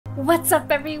What's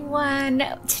up, everyone?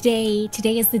 Today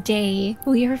is the day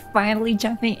we are finally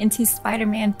jumping into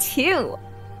Spider-Man 2.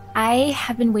 I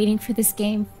have been waiting for this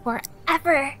game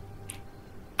forever.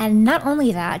 And not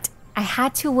only that, I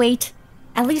had to wait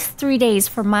at least 3 days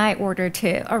for my order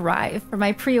to arrive, for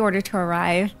my pre-order to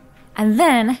arrive. And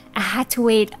then I had to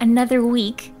wait another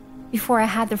week before I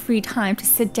had the free time to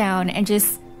sit down and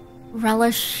just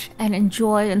relish and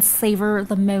enjoy and savor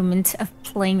the moment of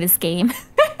playing this game.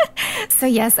 So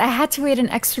yes, I had to wait an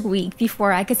extra week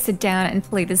before I could sit down and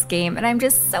play this game, and I'm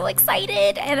just so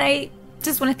excited, and I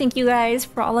just want to thank you guys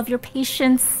for all of your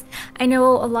patience. I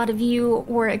know a lot of you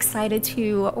were excited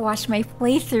to watch my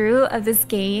playthrough of this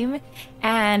game,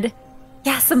 and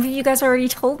yeah, some of you guys already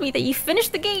told me that you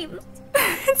finished the game.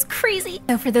 It's crazy.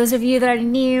 So for those of you that are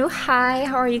new, hi,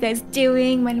 how are you guys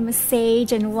doing? My name is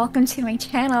Sage and welcome to my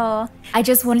channel. I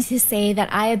just wanted to say that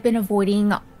I have been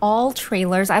avoiding all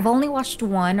trailers. I've only watched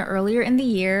one earlier in the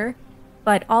year,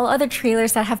 but all other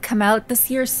trailers that have come out this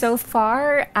year so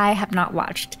far, I have not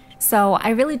watched. So I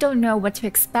really don't know what to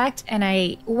expect, and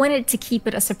I wanted to keep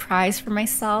it a surprise for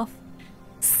myself.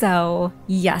 So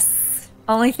yes,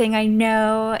 only thing I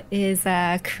know is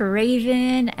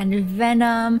Kraven and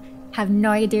Venom. Have no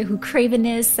idea who Kraven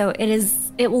is, so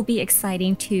it will be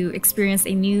exciting to experience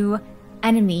a new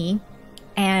enemy.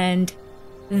 And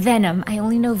Venom, I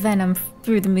only know Venom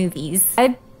through the movies.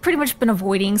 I've pretty much been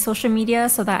avoiding social media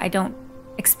so that I don't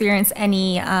experience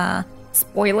any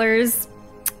spoilers.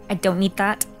 I don't need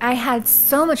that. I had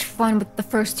so much fun with the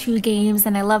first two games,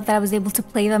 and I love that I was able to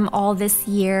play them all this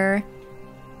year.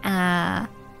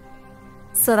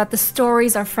 So that the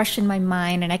stories are fresh in my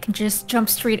mind and I can just jump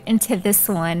straight into this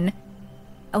one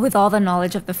with all the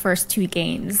knowledge of the first two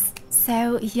games.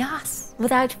 So yes,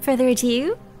 without further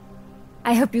ado,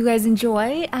 I hope you guys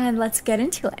enjoy and let's get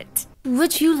into it.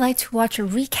 Would you like to watch a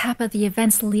recap of the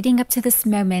events leading up to this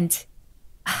moment?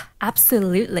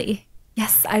 Absolutely.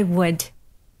 Yes, I would.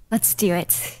 Let's do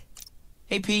it.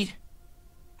 Hey Pete,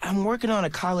 I'm working on a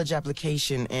college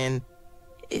application and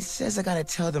it says I gotta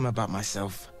tell them about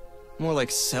myself. More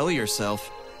like sell yourself.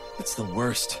 It's the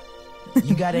worst.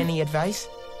 You got any advice?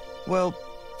 Well,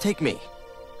 take me.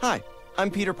 Hi, I'm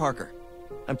Peter Parker.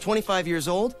 I'm 25 years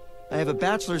old, I have a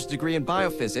bachelor's degree in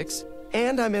biophysics,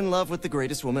 and I'm in love with the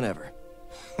greatest woman ever.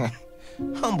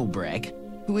 Humble brag.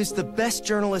 Who is the best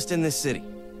journalist in this city.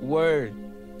 Word.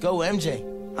 Go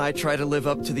MJ. I try to live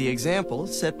up to the example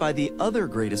set by the other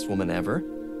greatest woman ever,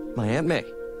 my Aunt May.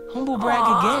 Humble brag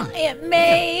again. Aunt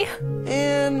May!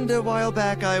 And a while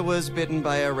back, I was bitten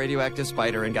by a radioactive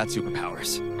spider and got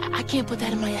superpowers. I can't put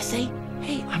that in my essay.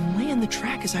 Hey, I'm laying the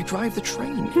track as I drive the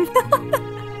train.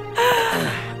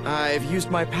 I've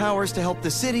used my powers to help the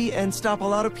city and stop a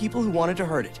lot of people who wanted to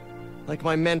hurt it. Like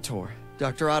my mentor,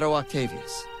 Dr. Otto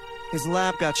Octavius. His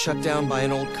lab got shut down by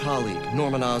an old colleague,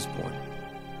 Norman Osborn.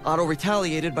 Otto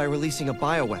retaliated by releasing a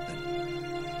bioweapon.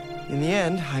 In the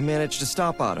end, I managed to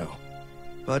stop Otto.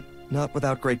 But not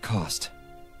without great cost.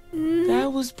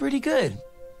 That was pretty good.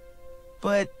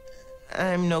 But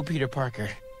I'm no Peter Parker.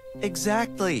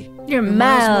 Exactly. You're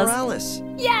Miles Miles. Morales.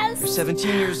 Yes! You're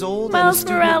 17 years old Miles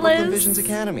and a student at Brooklyn Morales. Visions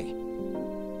Academy.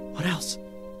 What else?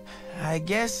 I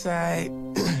guess I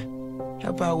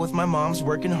help out with my mom's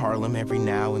work in Harlem every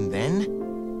now and then.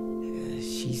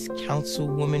 She's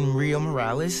Councilwoman Rio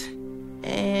Morales.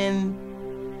 And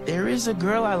there is a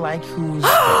girl I like who's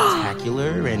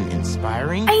spectacular and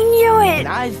inspiring. I knew it! And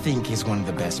I think is one of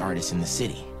the best artists in the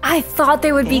city. I thought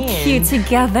they would be cute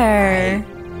together.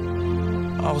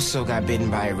 Also got bitten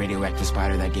by a radioactive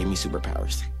spider that gave me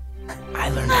superpowers.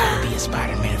 I learned how to be a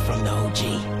Spider-Man from the OG.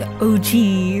 The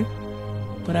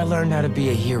OG. But I learned how to be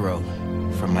a hero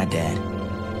from my dad.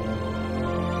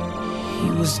 He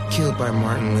was killed by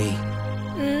Martin Lee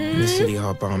in the City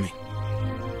Hall bombing.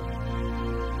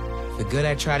 The good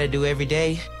I try to do every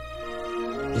day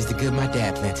is the good my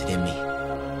dad planted in me.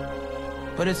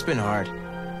 But it's been hard.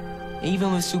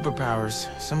 Even with superpowers,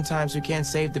 sometimes we can't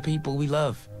save the people we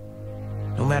love,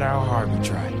 no matter how hard we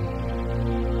try.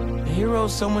 A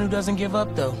hero's someone who doesn't give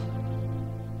up, though.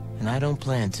 And I don't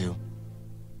plan to.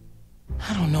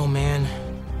 I don't know, man.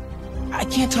 I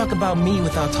can't talk about me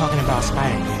without talking about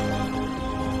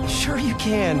Spider-Man. Sure you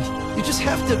can. You just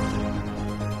have to...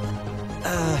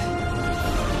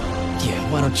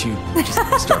 Yeah, why don't you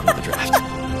just start with the draft?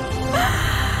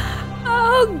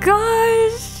 Oh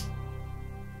gosh.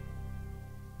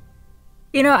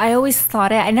 You know, I always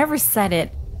thought it, I never said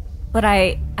it, but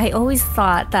I always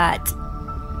thought that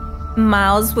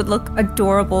Miles would look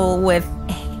adorable with,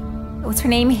 what's her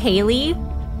name, Haley?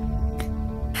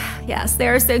 Yes,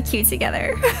 they're so cute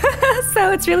together.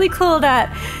 So it's really cool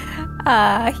that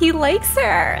he likes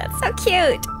her. It's so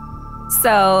cute.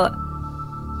 So,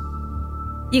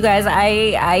 you guys,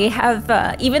 I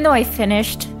have, even though I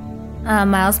finished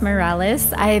Miles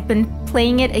Morales, I've been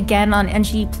playing it again on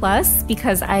NG Plus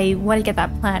because I want to get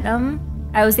that platinum.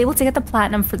 I was able to get the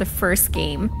platinum for the first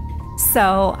game.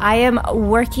 So I am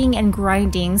working and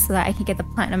grinding so that I can get the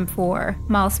platinum for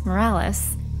Miles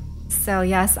Morales. So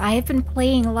yes, I have been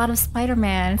playing a lot of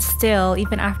Spider-Man still,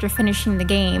 even after finishing the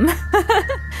game.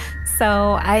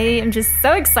 So I am just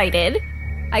so excited.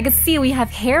 I could see we have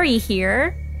Harry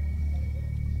here.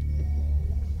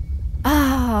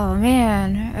 Oh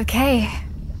man, okay.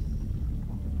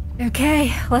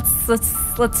 Okay,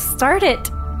 let's start it.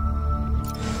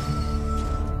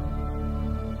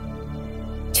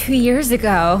 2 years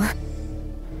ago.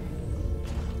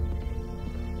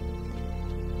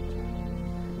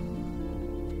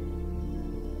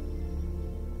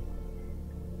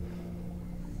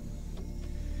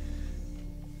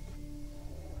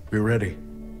 We're ready.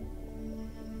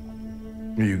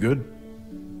 Are you good?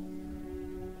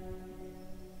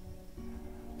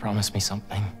 Promise me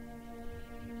something.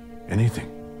 Anything.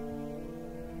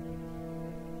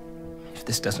 If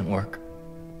this doesn't work,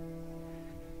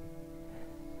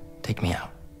 take me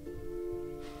out.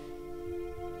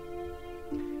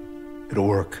 It'll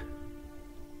work.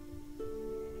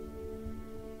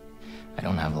 I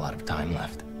don't have a lot of time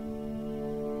left.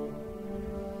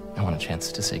 I want a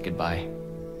chance to say goodbye.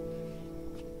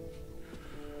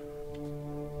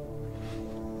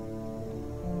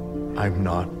 I'm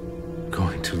not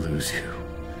going to lose you.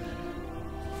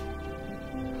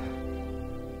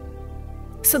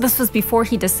 So this was before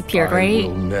he disappeared, right? I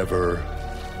will never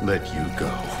let you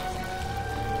go.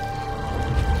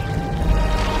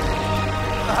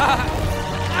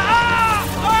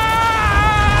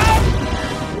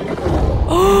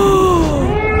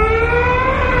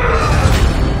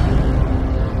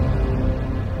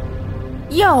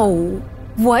 Yo,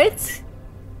 what?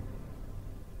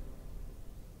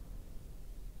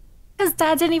 His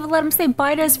dad didn't even let him say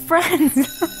bye to his friends.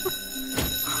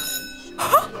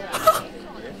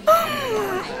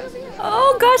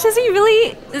 Oh gosh, is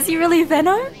he really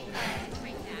Venom?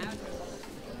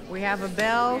 We have a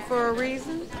bell for a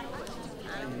reason.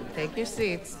 Take your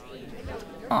seats.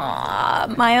 Aw,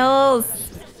 Miles.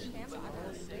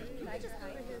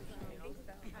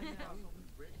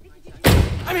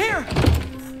 I'm here!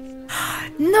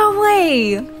 No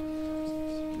way!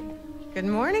 Good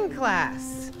morning,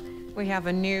 class. We have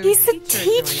a new He's a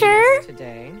teacher joining us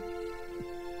today.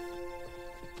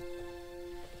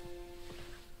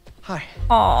 Hi.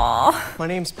 Aw. My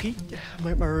name's Pete.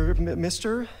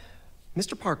 Mr.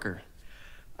 Parker.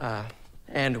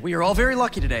 And we are all very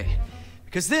lucky today.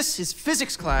 Because this is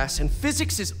physics class, and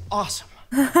physics is awesome.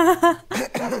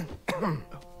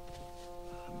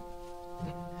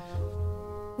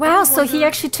 Wow, so he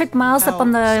actually took Miles up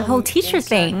on the whole teacher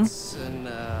thing. And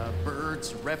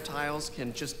birds, reptiles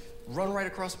can just run right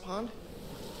across a pond?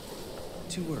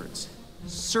 2 words.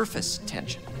 Surface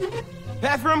tension.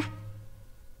 Bathroom?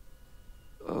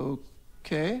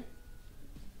 Okay.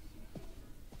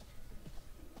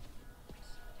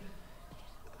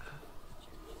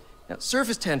 Now,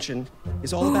 surface tension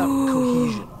is all about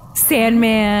cohesion.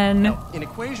 Sandman. Now, in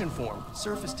equation form,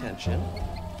 surface tension,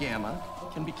 gamma,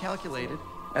 can be calculated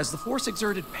as the force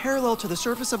exerted parallel to the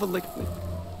surface of a liquid,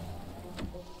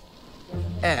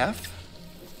 F,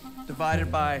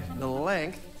 divided by the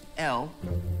length, L,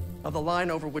 of the line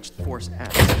over which the force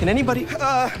acts. Can anybody...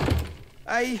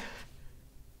 I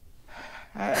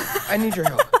need your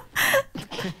help.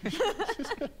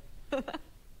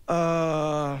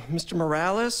 Mr.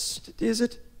 Morales, is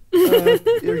it?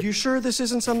 Are you sure this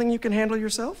isn't something you can handle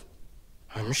yourself?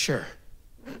 I'm sure.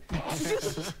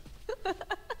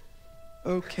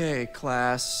 Okay,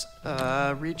 class.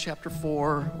 Read chapter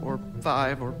 4 or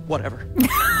 5 or whatever.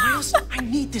 Miles, I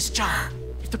need this job.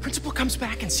 If the principal comes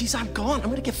back and sees I'm gone, I'm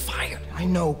gonna get fired. I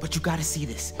know, but you gotta see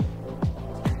this.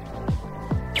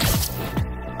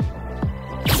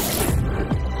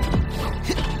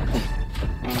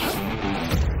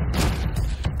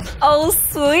 Oh,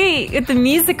 sweet. With the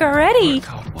music already.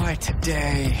 God, why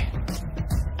today?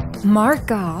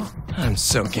 Marko. I'm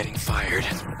so getting fired.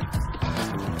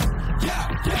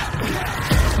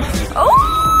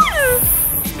 Oh!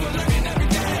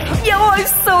 Yo, I'm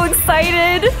so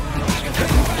excited.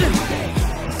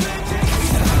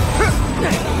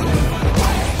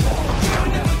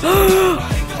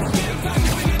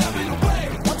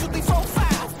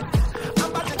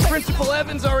 Principal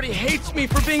Evans already hates me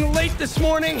for being late this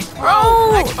morning.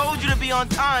 Oh! I told you to be on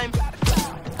time.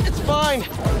 It's fine.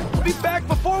 We'll be back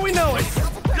before we know it.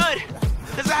 Good.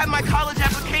 Because I had my college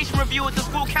application review with the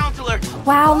school counselor.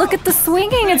 Wow, look at the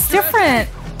swinging. It's different.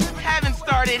 Haven't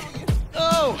started.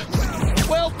 Oh,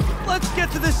 well, let's get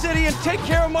to the city and take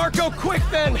care of Marko quick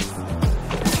then.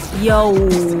 Yo.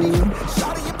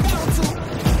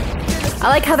 I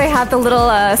like how they have the little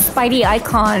Spidey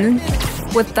icon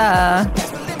with the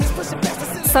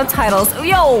subtitles.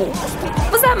 Yo,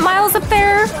 was that Miles up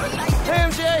there? Hey,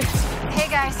 MJ. Hey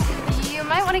guys, you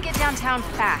might want to get downtown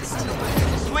fast.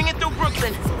 Swinging through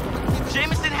Brooklyn.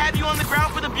 Jameson had you on the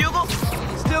ground for the bugle?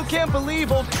 Still can't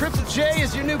believe old Triple J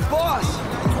is your new boss.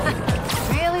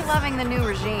 Really loving the new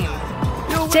regime.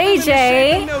 You'll whip him into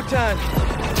JJ. shape in no time.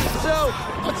 So,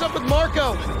 what's up with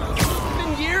Marko? It's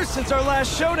been years since our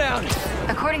last showdown.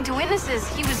 According to witnesses,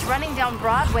 he was running down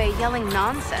Broadway yelling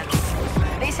nonsense.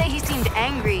 They say he seemed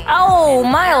angry. Oh,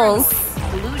 and Miles.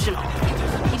 paranoid, delusional.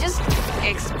 He just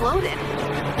exploded.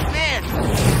 Man,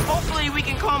 hopefully we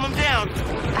can calm him down.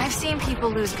 I've seen people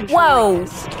lose control. Whoa. Like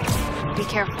this. Be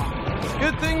careful.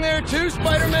 Good thing there too,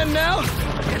 Spider-Man now.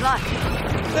 Good luck.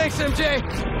 Thanks, MJ.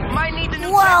 Might need the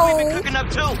new Whoa. tech we've been cooking up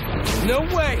too. No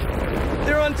way.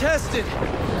 They're untested.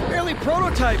 Barely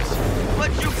prototypes.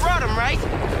 But you brought them, right?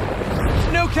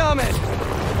 No comment.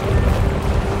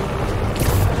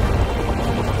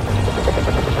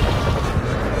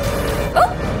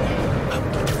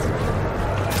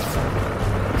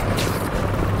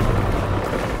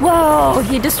 Whoa,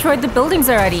 he destroyed the buildings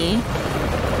already.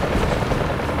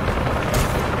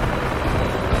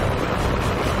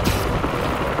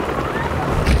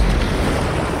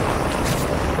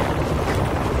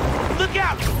 Look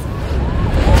out!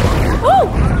 Oh!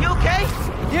 You okay?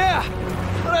 Yeah,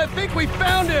 but I think we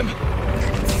found him.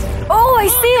 Oh, I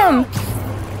see him!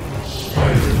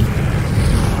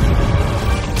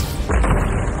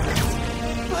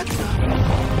 What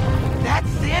the? That's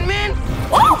Sandman?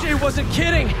 MJ wasn't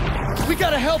kidding. We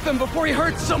gotta help him before he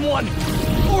hurts someone.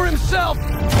 Or himself.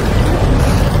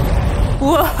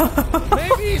 Whoa!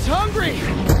 Maybe he's hungry.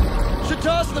 Should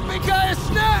toss the big guy a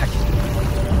snack.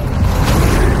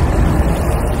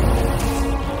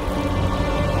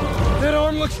 That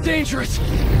arm looks dangerous.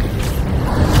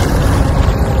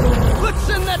 Let's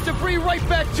send that debris right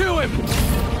back to him.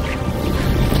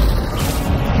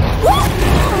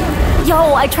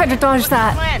 Yo, I tried to dodge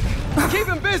that. Plan. Keep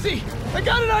him busy. I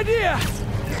got an idea.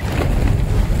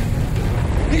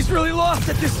 He's really lost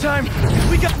at this time.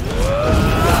 We got...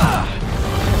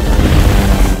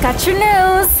 Got your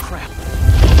nose. Crap.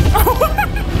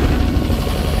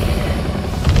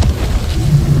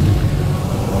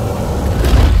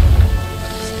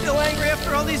 Still angry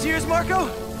after all these years, Marko?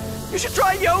 You should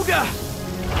try yoga.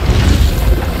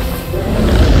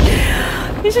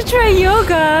 You should try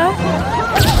yoga.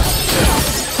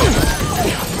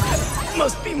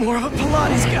 Must be more of a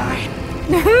Pilates guy.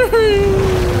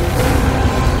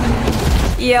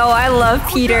 Yo, I love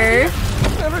Peter.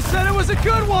 Never said it was a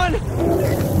good one. It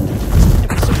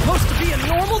was supposed to be a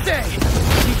normal day.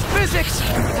 Teach physics,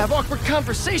 have awkward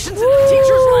conversations in the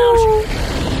teacher's lounge.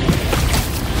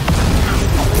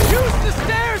 Use the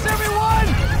stairs, everyone!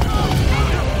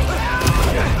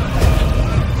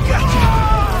 Gotcha!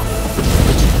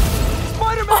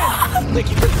 Spider-Man! Think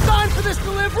you can sign for this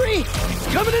delivery? It's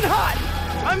coming in hot!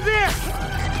 I'm there!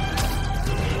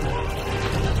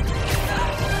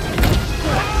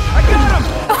 I got him!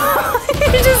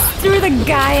 He just threw the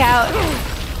guy out.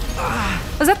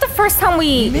 Was that the first time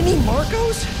we Mini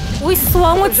Markos?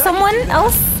 swung with someone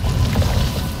else?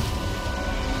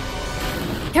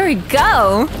 Here we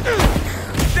go.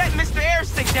 Set Mr.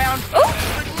 Airstick down, Oh,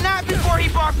 but not before he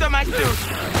barfed on my suit.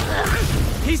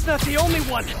 He's not the only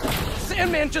one.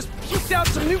 Sandman just puked out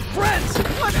some new friends.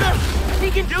 What the? He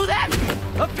can do that?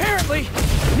 Apparently.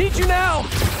 Need you now.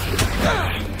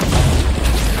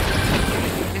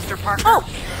 Mr. Parker, oh,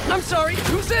 I'm sorry,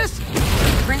 who's this?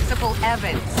 Principal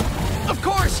Evans. Of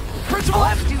course, Principal All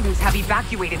F. students have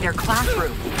evacuated their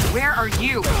classroom. Where are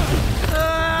you?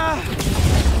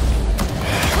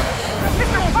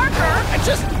 Mr. Parker! I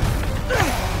just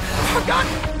forgot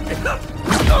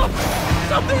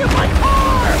something in my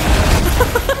car.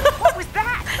 What was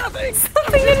that? Nothing.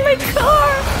 something in my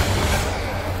car.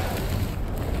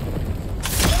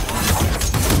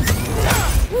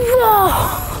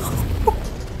 Whoa.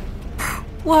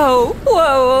 Whoa,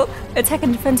 whoa. Attack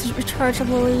and defense is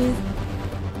rechargeable.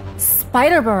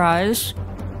 Spider barrage.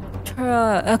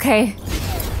 Okay.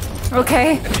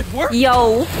 Okay. It worked.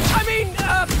 Yo. I mean,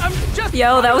 I'm just.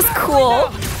 Yo, that was back cool.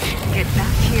 right now. Get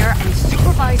back here and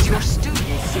supervise your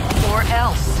students, or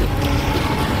else.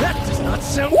 That does not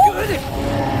sound good.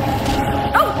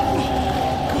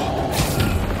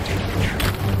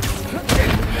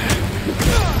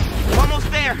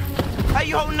 Almost there. How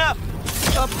you holding up?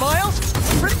 Miles?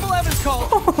 Principal Evans called.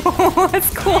 Oh,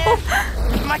 that's cool.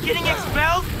 Am I getting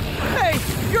expelled? Hey,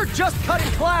 you're just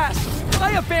cutting class.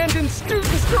 I abandoned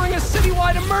students during a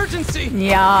citywide emergency.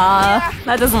 Yeah,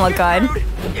 that doesn't look good.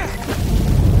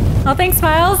 Oh, thanks,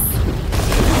 Miles.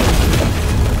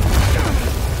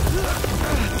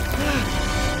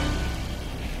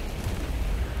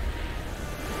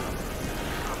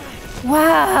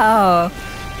 Wow.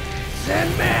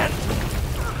 Sandman!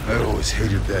 I always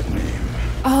hated that name.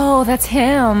 Oh, that's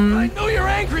him. I know you're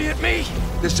angry at me.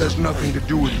 This has nothing to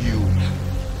do with you.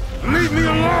 Leave me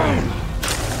alone!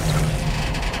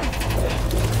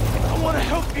 I want to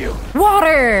help you,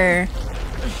 Water.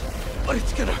 but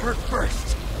it's gonna hurt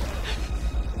first.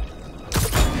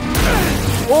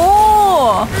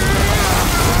 Oh.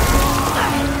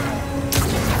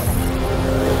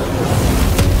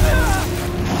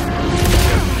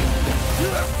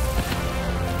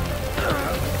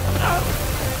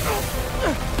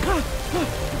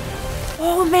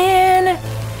 Oh man,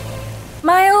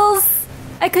 Miles,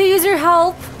 I could use your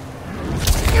help.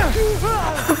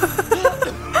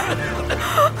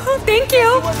 Thank you.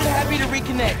 I wasn't happy to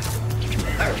reconnect.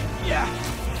 Yeah,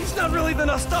 he's not really the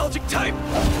nostalgic type.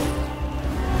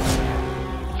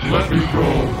 Let me go,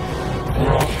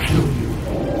 or I'll kill you.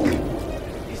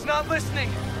 He's not listening.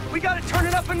 We gotta turn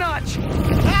it up a notch.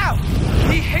 Ow!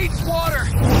 He hates water.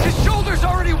 His shoulder's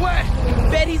already wet.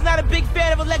 Bet he's not a big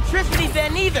fan of electricity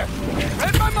then either.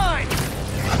 Read my mind.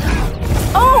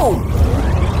 Oh,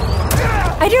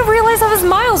 I didn't realize that was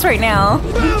Miles right now.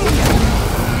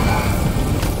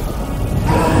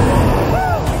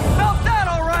 Felt that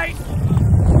all right.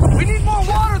 We need more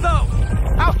water though.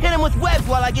 I'll hit him with webs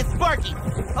while I get Sparky.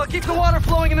 I'll keep the water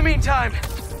flowing in the meantime.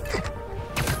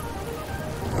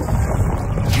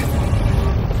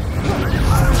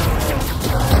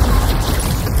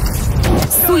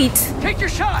 Sweet. Take your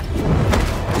shot.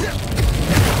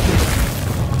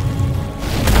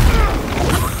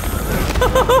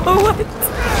 What?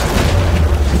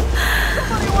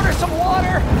 Somebody order some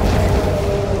water.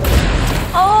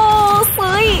 Oh,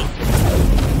 sweet.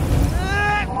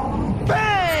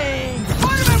 Bang!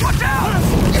 Spider-Man, watch out!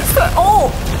 Oh.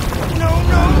 No,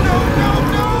 no, no, no,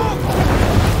 no!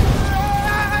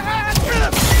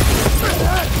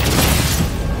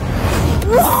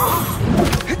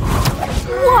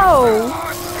 Whoa.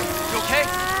 You okay?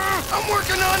 I'm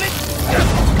working on it!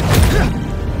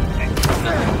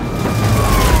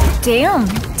 Damn.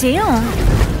 Damn.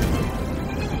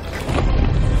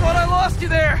 Thought I lost you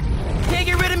there. Can't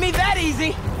get rid of me that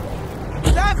easy.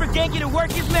 Time for Genki to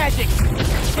work his magic.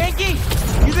 Genki,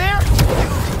 you there?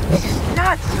 This is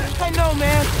nuts. I know,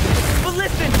 man. But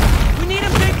listen, we need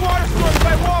a big water source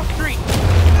by Wall Street.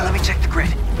 Let me check the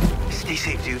grid. Stay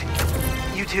safe, dude.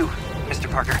 You too, Mr.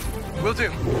 Parker. Will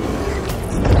do.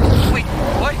 Wait,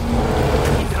 what?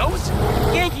 He knows?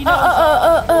 Genki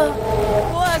knows.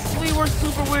 Plus, we were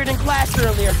super weird in class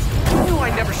earlier. I knew I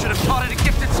never should have taught at a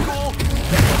gifted school.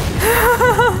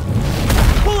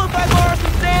 Cool if I borrow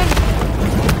some sand?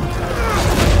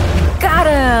 Got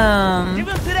him. Give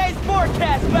him today's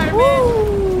forecast, Spider-Man.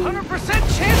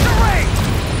 100% chance of rain.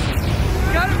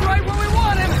 Got it right where we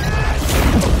want him.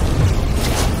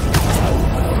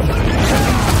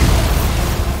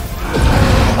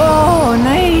 Oh,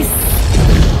 nice.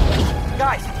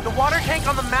 Guys, the water tank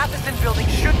on the Matheson building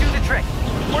should do the trick.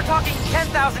 We're talking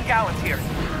 10,000 gallons here.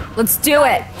 Let's do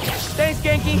it. Thanks,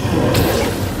 Genki.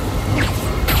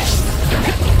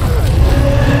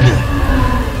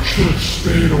 Should have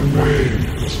stayed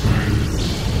away, spiders.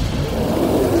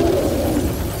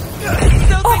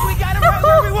 Still think we got him right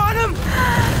where we want him?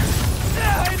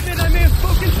 Yeah, I admit I may have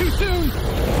spoken too soon.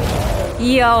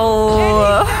 Yo.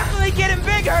 And he's definitely getting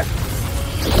bigger.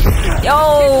 Yo.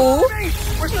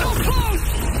 We're so close.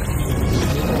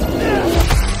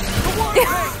 The water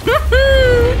tank.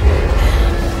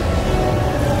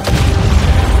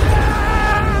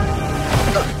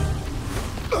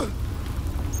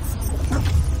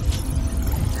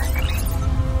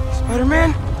 Spider-Man?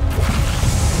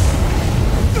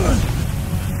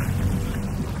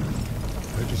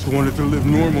 I just wanted to live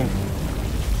normal,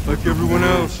 like everyone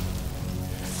else.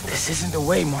 This isn't the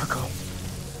way, Marko.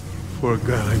 For a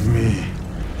guy like me,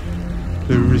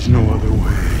 there is no other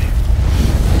way.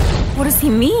 What does he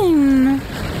mean?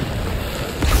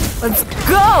 Let's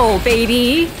go,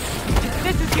 baby.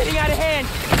 This is getting out of hand.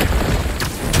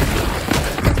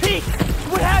 Pete,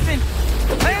 what happened?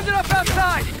 I ended up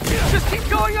outside. Just keep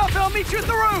going up and I'll meet you at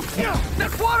the roof.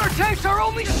 That water tank's our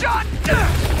only shot.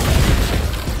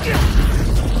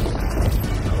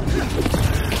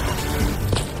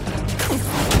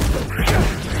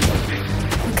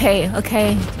 Okay,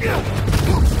 okay.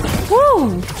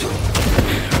 Woo!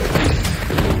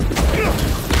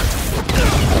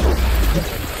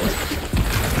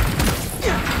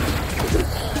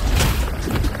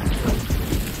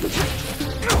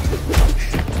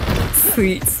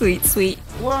 Sweet, sweet, sweet.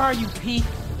 Where are you, Pete?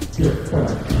 Stay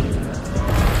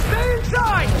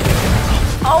inside!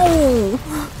 Oh!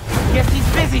 Guess he's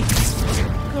busy.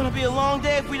 Gonna be a long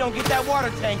day if we don't get that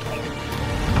water tank.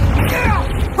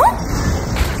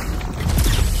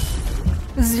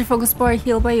 This is your focus bar,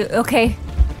 healed by you. Okay.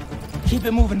 Keep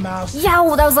it moving, Miles.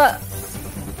 Yow, that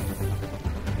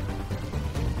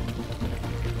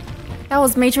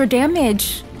was major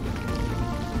damage.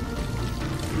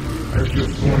 I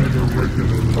just wanted a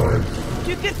regular life.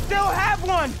 You can still have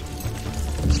one!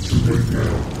 It's too late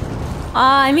now.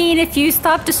 I mean, if you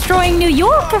stop destroying New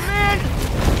York. Oh, man!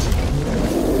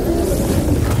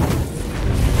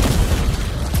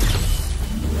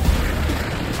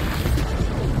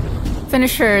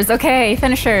 Finishers, okay,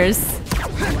 finishers.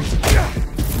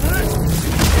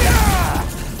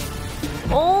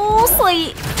 Oh,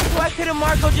 sweet. Why couldn't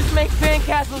Marko just make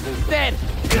sandcastles instead?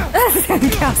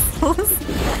 Sandcastles.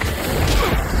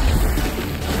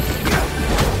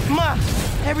 Ma,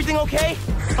 everything okay?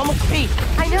 I'm with Pete.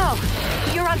 I know.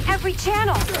 You're on every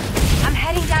channel. I'm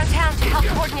heading downtown to help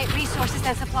coordinate resources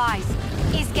and supplies.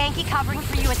 Is Genki covering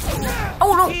for you at school?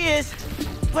 Oh, no. He is.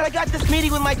 But I got this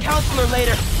meeting with my counselor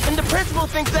later, and the principal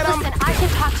thinks that Listen, I can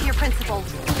talk to your principal,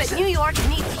 but New York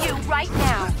needs you right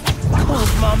now.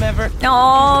 Coolest mom ever.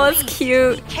 Oh, it's Please,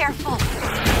 cute. be careful.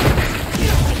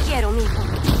 Te quiero, mijo.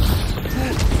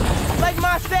 Like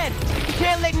Ma said, you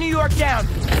can't let New York down.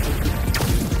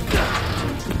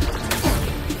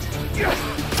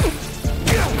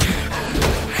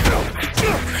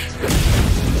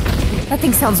 That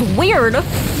thing sounds weird.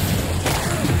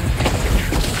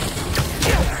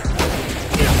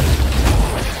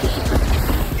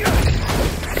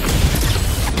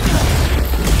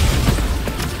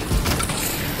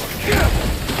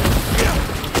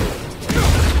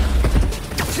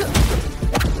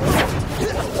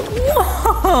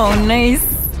 Oh, nice.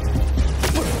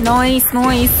 Nice,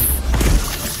 nice.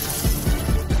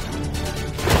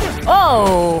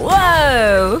 Oh,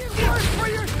 whoa.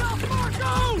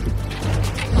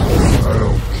 I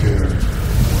don't care.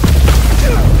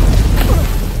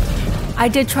 I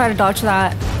did try to dodge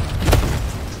that.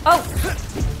 Oh.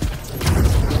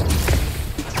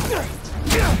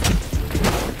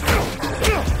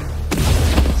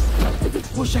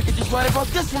 Wish I could just write about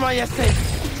this for my essay.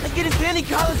 I'd get into any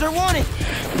college I wanted.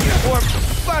 Or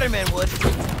Spider-Man would.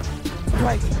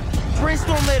 Right.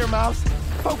 Brainstorm later, Miles.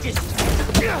 Focus.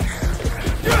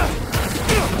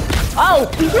 Oh.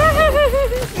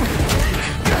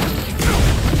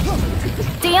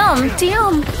 Damn,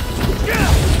 damn.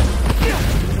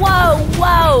 Whoa,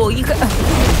 whoa. You could...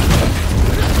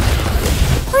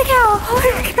 Holy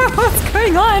cow, what's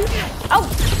going on? Oh.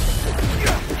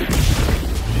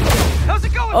 How's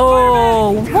it going,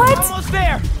 Oh, Spider-Man? what? Almost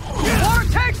there. Water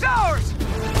tank's ours!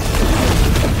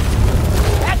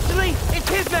 Actually, it's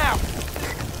his now.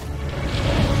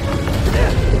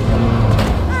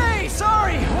 Hey,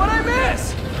 sorry, what'd I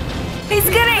miss? He's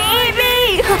gonna eat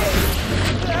me!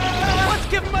 Let's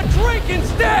give him a drink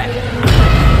instead!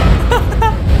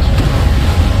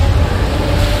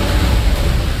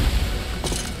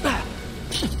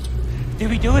 Did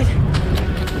we do it?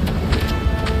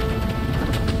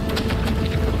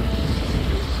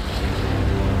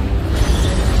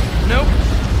 Nope.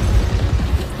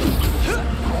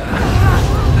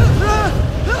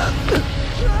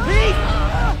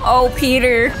 Oh,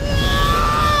 Peter.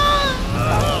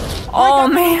 Oh,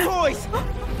 man. Toys.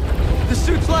 The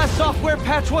suit's last software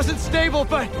patch wasn't stable,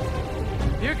 but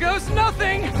here goes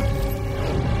nothing!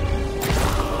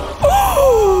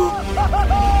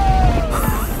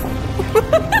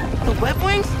 The web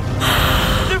wings?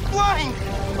 They're flying.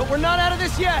 But we're not out of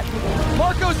this yet.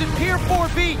 Marko's at Pier 4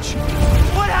 Beach.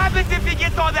 What happens if he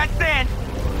gets all that sand?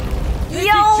 He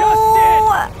Yo! just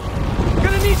did!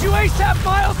 Gonna need you ASAP,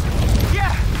 Miles!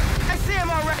 Yeah, I see him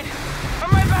all right.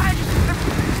 I'm right behind you.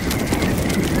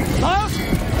 Miles?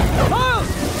 Miles!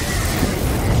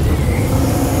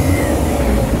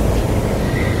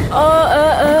 Oh.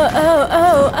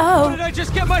 What did I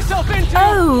just get myself into?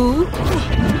 Oh.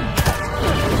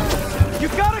 You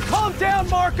gotta calm down,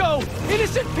 Marko!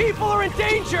 Innocent people are in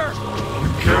danger! You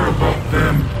care about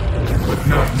them, but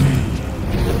not me.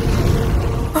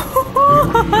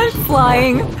 I'm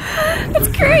flying. It's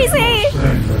crazy.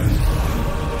 Sandman.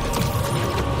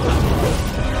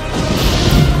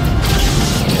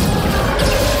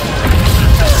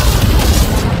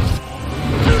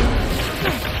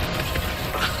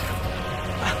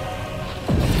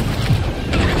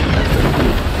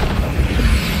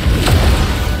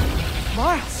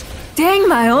 Dang,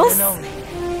 Miles.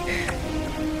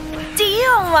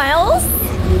 Damn, Miles.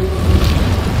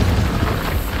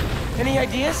 Any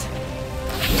ideas?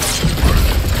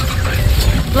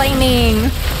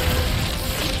 Lightning.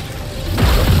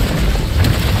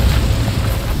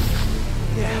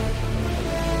 Yeah.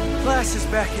 Class is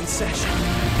back in session.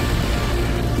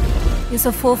 Use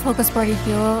a full focus bar to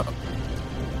heal.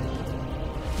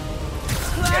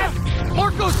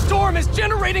 Marko's storm is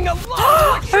generating a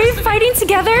lot of Are we fighting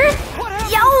together? What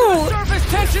happens Yo! to the surface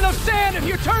tension of sand if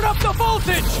you turn up the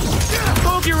voltage?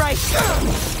 Move your right.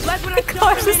 That's what I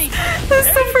Gosh, this is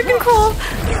so freaking cool.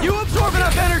 You absorb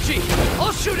enough energy.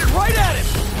 I'll shoot it right at him.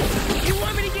 You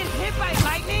want me to get hit by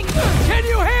lightning? Can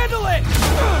you handle it?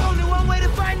 Only one way to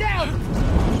find out.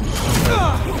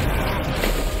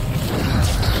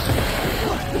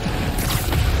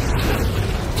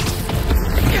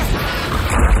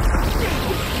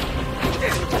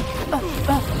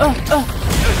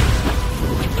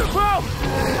 Bro,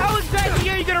 how exactly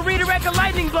are you gonna redirect a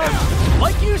lightning bolt?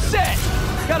 Like you said,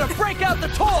 gotta break out the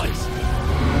toys.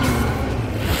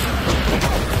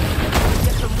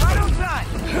 Get them right on time.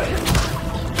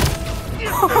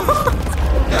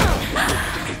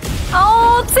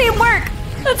 Oh, teamwork!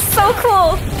 That's so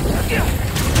cool.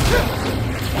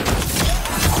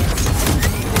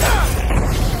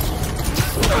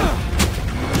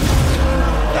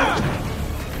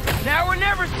 Now or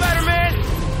never, Spider-Man.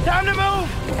 Time to move.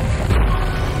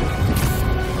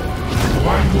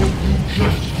 Why won't you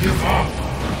just give up?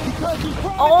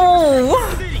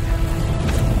 Oh.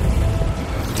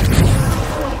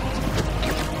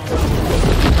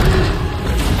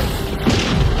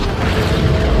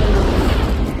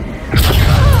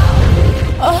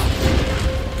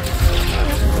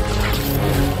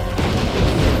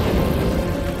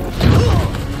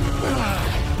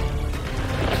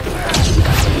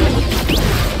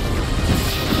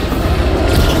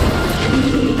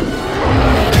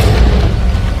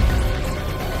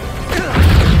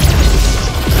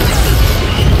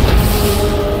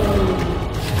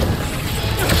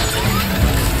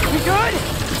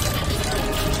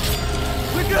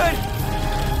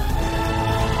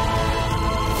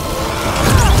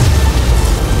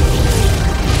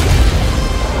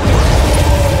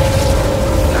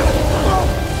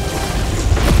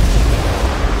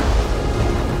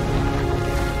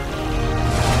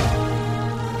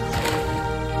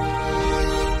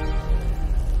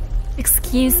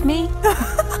 Excuse me?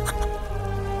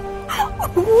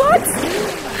 What?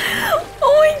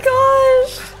 Oh my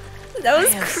gosh! That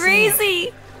was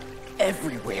crazy!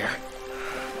 Everywhere.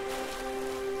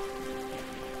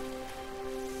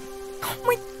 Oh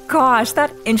my gosh,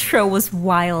 that intro was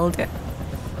wild.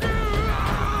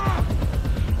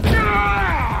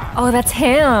 Oh, that's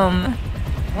him!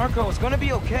 Marko, it's gonna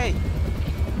be okay.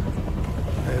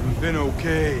 I haven't been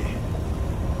okay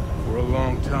for a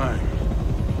long time.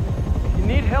 You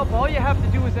need help, all you have to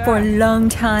do is ask. For a long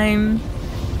time.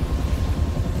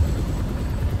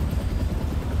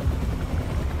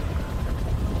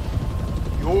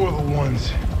 You're the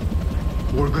ones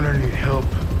who are gonna need help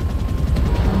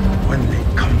when they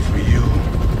come for you.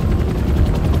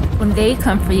 When they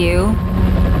come for you.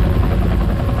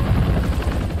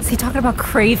 Is he talking about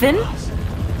Craven?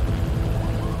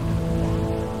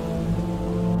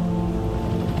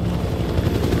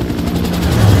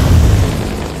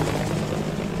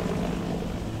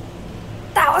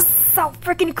 That was so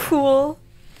freaking cool.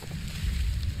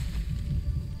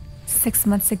 6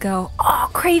 months ago. Oh,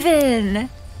 Craven!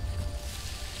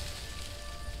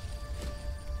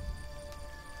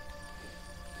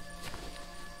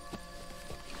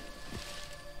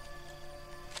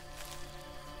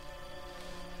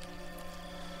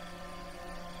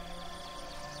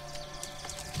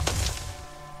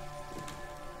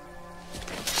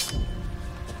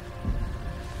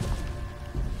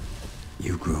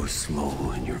 You grow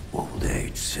slow in your old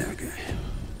age, Sergei.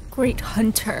 Great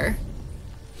hunter.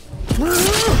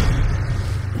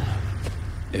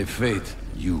 A fate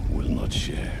you will not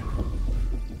share.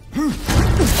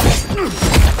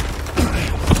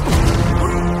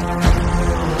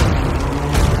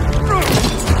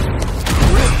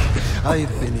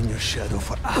 I've been in your shadow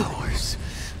for hours,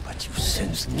 but you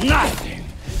sense nothing.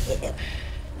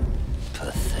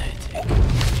 Pathetic.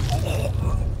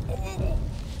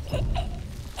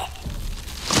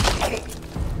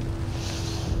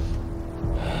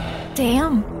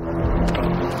 Damn.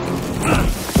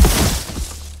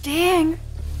 Dang.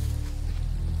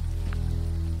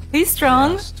 He's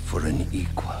strong. Asked for an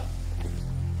equal.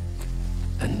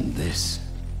 And this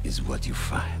is what you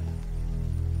find.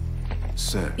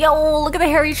 Sir, Yo, look at the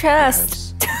hairy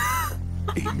chest.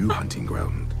 a new hunting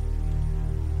ground.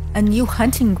 A new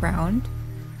hunting ground.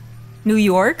 New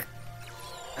York?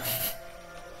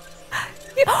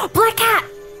 Black cat!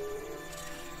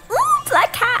 Ooh,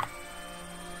 black cat!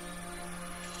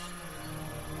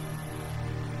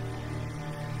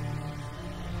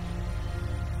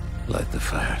 Light the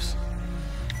fires.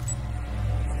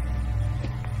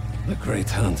 The great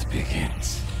hunt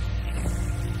begins.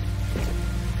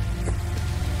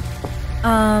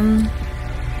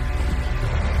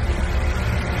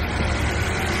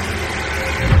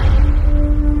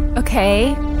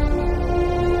 Okay.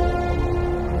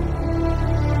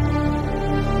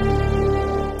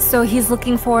 So he's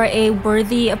looking for a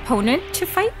worthy opponent to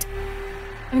fight?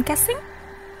 I'm guessing?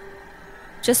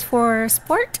 Just for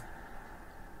sport?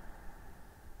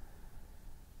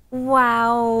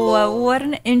 Wow, what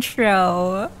an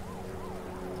intro.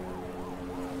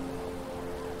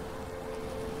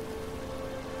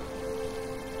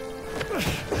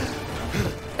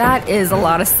 That is a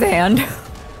lot of sand.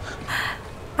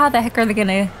 How the heck are they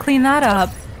gonna clean that up?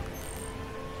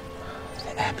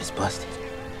 The app is busted.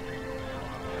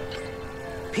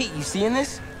 Pete, you seeing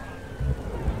this?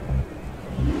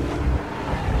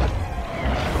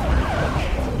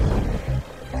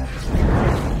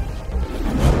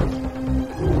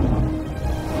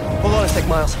 Hold on a sec,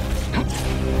 Miles.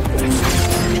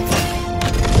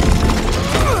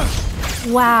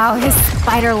 Wow, his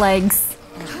spider legs.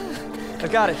 I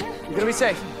got it. You're gonna be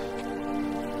safe.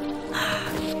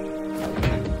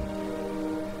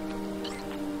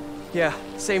 Yeah,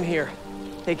 same here.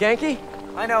 Hey, Genki?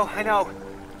 I know.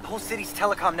 The whole city's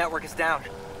telecom network is down.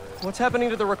 What's happening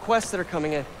to the requests that are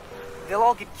coming in? They'll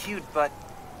all get queued, but...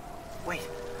 Wait.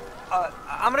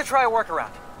 I'm gonna try a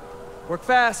workaround. Work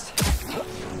fast.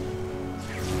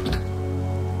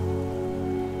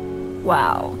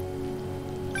 Wow.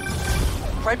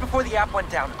 Right before the app went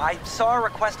down, I saw a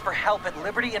request for help at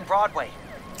Liberty and Broadway.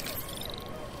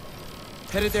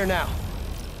 Headed there now.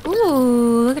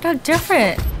 Ooh, look at how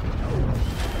different.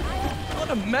 What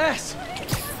a mess!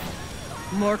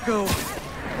 Marko,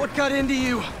 what got into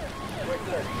you?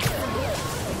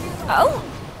 Oh,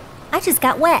 I just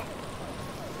got wet.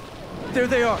 There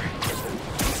they are.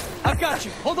 I've got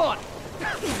you. Hold on.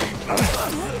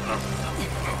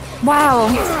 Wow.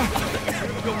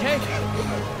 You okay?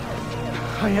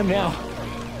 I am now.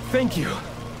 Thank you.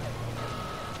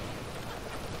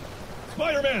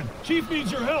 Spider-Man, Chief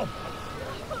needs your help.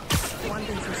 One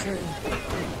thing for certain.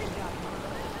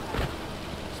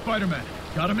 Spider-Man,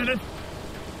 got a minute?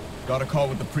 Got a call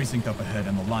with the precinct up ahead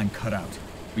and the line cut out.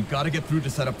 We gotta get through to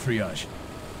set up triage.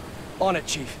 On it,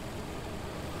 Chief.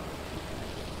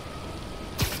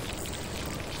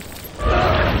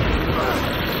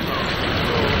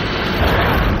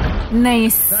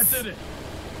 Nice. That did it.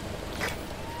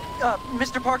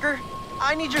 Mr. Parker,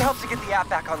 I need your help to get the app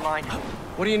back online.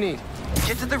 What do you need?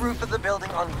 Get to the roof of the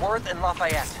building on Worth and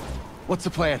Lafayette. What's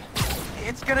the plan?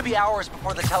 It's gonna be hours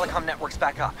before the telecom network's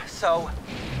back up, so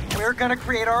we're gonna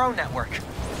create our own network.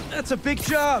 That's a big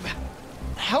job.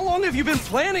 How long have you been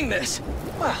planning this?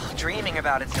 Well, dreaming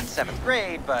about it since 7th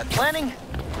grade, but planning?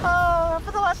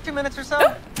 For the last 2 minutes or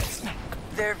so.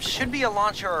 There should be a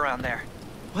launcher around there.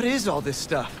 What is all this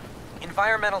stuff?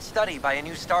 Environmental study by a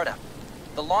new startup.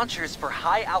 The launcher's for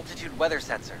high-altitude weather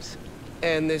sensors.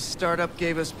 And this startup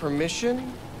gave us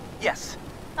permission? Yes.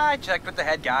 I checked with the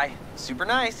head guy. Super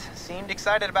nice. Seemed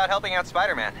excited about helping out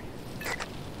Spider-Man.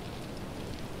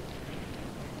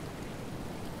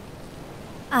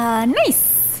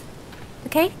 Nice.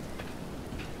 Okay.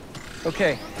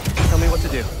 Okay, tell me what to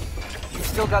do. You've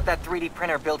still got that 3D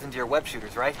printer built into your web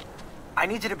shooters, right? I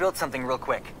need you to build something real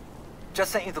quick.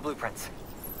 Just sent you the blueprints.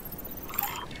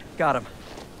 Got him.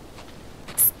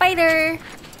 Spider.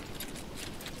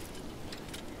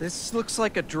 This looks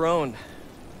like a drone.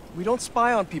 We don't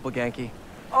spy on people, Genki.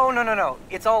 Oh, no.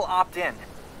 It's all opt-in.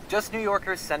 Just New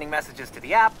Yorkers sending messages to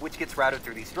the app, which gets routed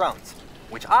through these drones,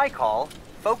 which I call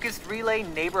Focused Relay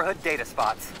Neighborhood Data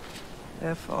Spots.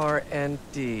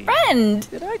 FRND. Friend.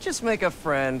 Did I just make a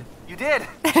friend? You did!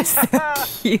 That's so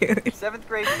cute. 7th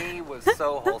grade me was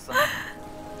so wholesome.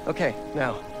 Okay,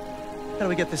 now, how do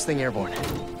we get this thing airborne?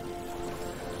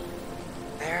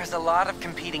 There's a lot of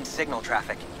competing signal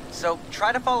traffic, so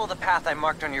try to follow the path I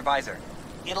marked on your visor.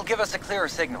 It'll give us a clearer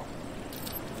signal.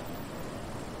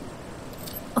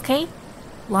 Okay.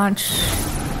 Launch.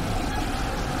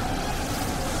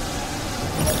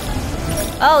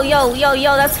 Oh,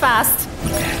 yo, that's fast.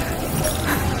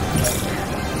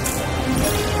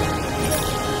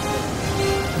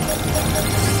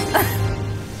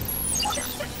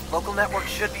 Local network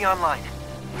should be online.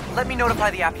 Let me notify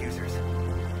the app users.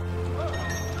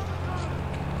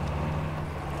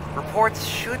 Reports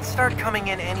should start coming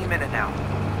in any minute now.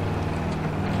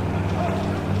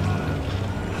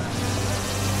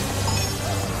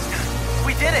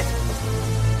 We did it!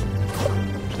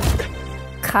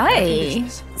 Kai,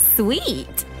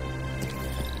 sweet.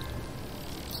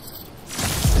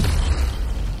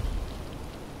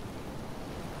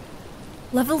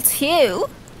 Level 2.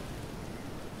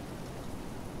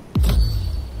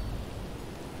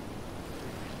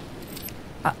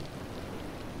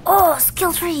 Oh,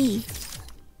 skill tree!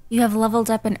 You have leveled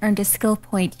up and earned a skill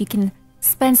point. You can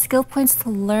spend skill points to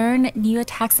learn new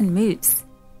attacks and moves.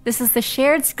 This is the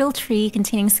shared skill tree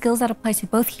containing skills that apply to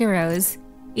both heroes.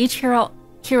 Each hero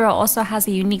also has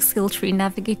a unique skill tree.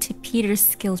 Navigate to Peter's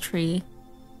skill tree.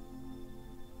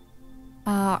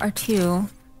 R2.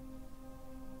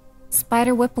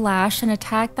 Spider Whiplash, an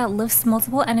attack that lifts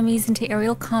multiple enemies into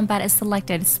aerial combat, is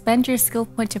selected. Spend your skill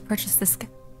point to purchase this.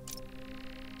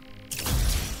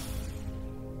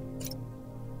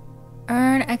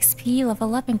 Earn XP,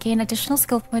 level up, and gain additional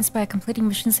skill points by completing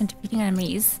missions and defeating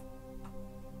enemies.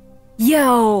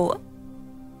 Yo!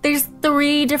 There's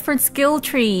 3 different skill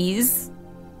trees.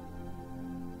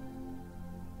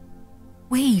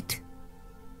 Wait,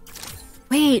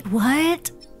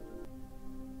 what?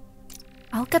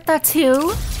 I'll get that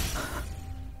too.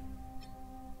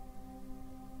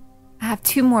 I have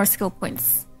 2 more skill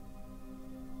points.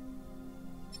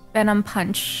 Venom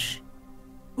Punch.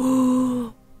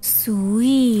 Oh,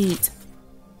 sweet.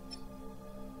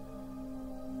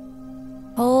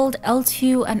 Hold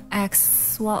L2 and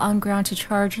X while on ground to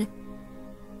charge.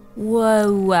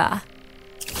 Whoa.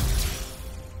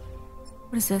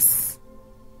 What is this?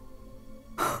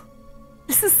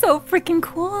 This is so freaking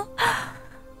cool.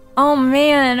 Oh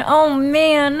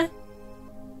man.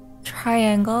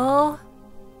 Triangle.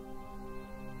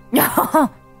 Oh,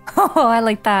 I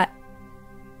like that.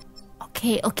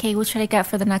 Okay, what should I get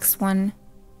for the next one?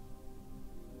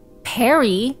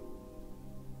 Parry?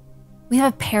 We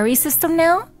have a parry system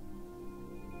now?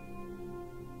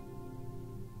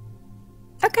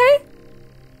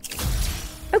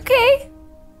 Okay,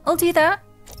 I'll do that.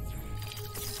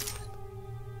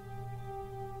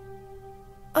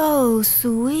 Oh,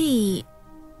 sweet.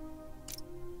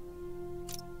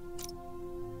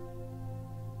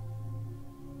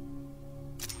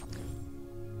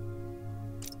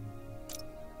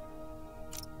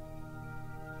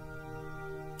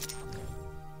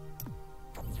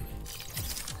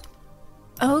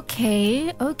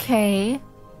 Okay.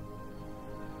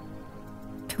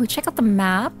 Can we check out the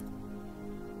map?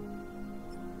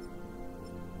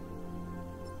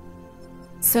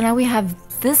 So now we have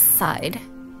this side.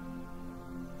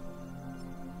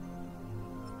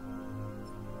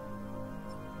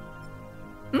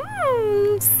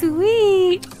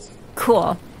 Sweet.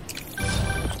 Cool.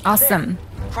 Awesome.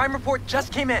 There. Crime report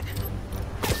just came in.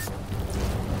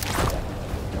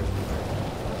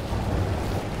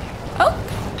 Oh.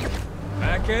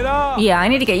 Back it up. Yeah, I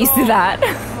need to get used to that.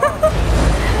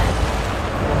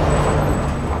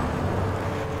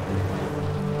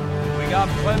 We got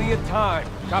plenty of time.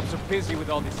 Cops are busy with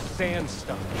all this sand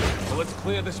stuff. So let's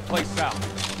clear this place out.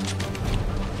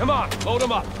 Come on, load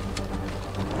them up.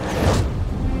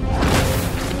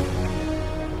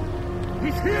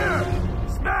 He's here!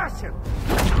 Smash him!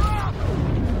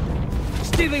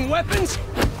 Stealing weapons?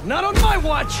 Not on my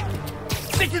watch!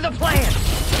 Stick to the plan!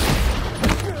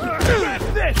 Grab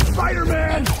this,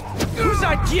 Spider-Man! Whose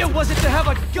idea was it to have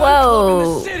a gun club in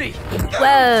the city?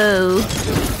 Whoa!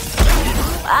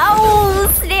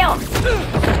 Oh, snap!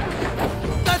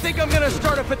 I think I'm gonna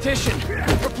start a petition.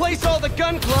 Replace all the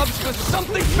gun clubs with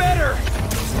something better!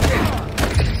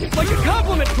 Like a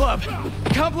compliment club!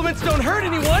 Compliments don't hurt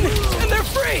anyone, and they're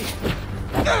free!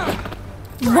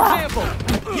 For example,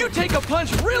 you take a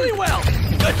punch really well!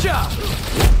 Good job!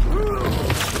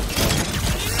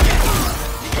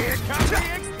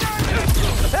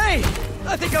 Hey!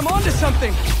 I think I'm onto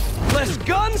something! Less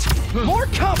guns, more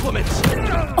compliments!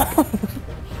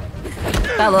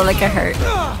 That looked like it hurt.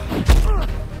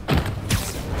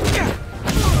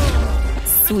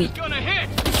 Sweet.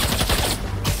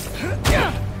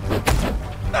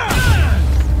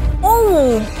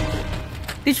 Oh!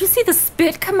 Did you see the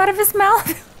spit come out of his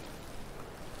mouth?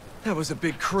 That was a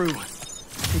big crew.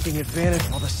 Taking advantage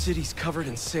while the city's covered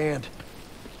in sand.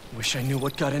 Wish I knew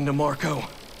what got into Marko.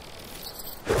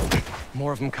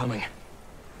 More of them coming.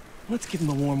 Let's give them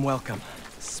a warm welcome.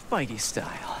 Spidey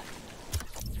style.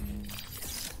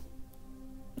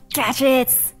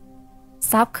 Gadgets!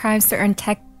 Stop crimes to earn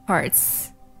tech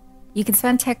parts. You can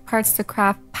spend tech parts to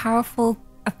craft powerful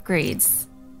upgrades.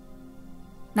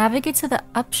 Navigate to the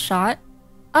upshot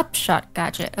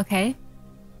gadget, okay?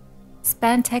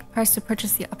 Spend tech parts to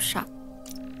purchase the upshot.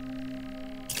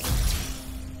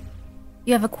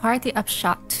 You have acquired the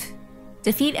upshot.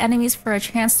 Defeat enemies for a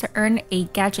chance to earn a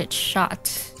gadget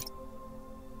shot.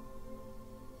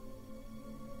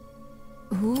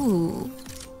 Ooh.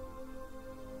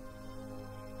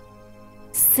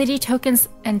 City tokens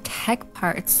and tech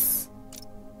parts.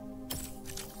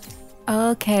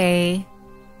 Okay.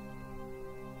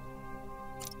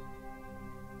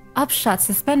 Upshot.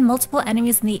 Suspend multiple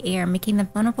enemies in the air, making them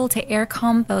vulnerable to air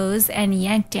combos and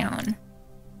yank down.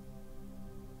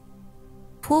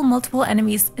 Pull multiple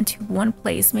enemies into one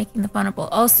place, making them vulnerable.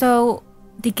 Also,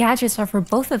 the gadgets are for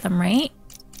both of them, right?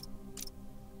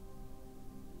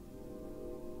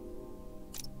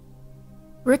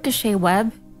 Ricochet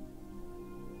web.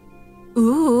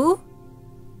 Ooh.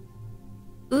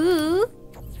 Ooh.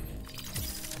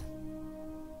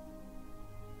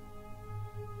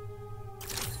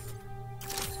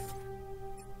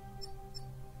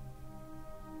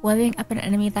 Webbing up an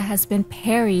enemy that has been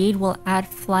parried will add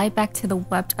fly back to the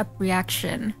webbed up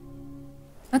reaction.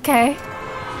 Okay.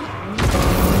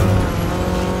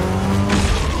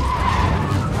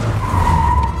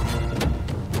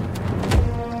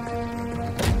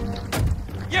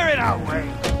 You're in our way.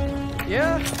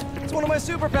 Yeah, it's one of my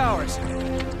superpowers.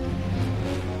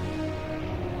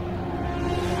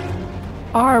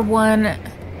 R1.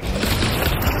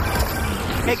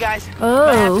 Hey guys. Oh.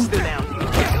 My app is still down.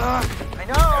 I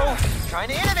know. Trying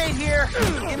to innovate here.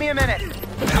 Give me a minute.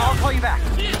 I'll call you back.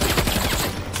 Man,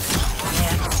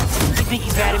 you think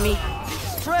he's mad at me?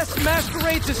 Stress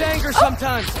masquerades as anger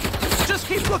sometimes. Just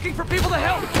keep looking for people to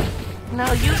help.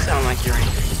 No, you sound like you're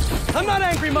angry. I'm not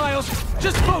angry, Miles.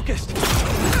 Just focused.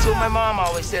 That's what my mom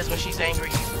always says when she's angry.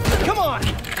 Come on.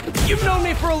 You've known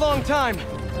me for a long time.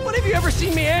 When have you ever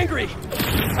seen me angry?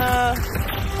 I'm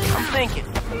thinking.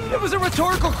 It was a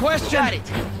rhetorical question. Got it.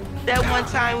 That one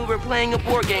time we were playing a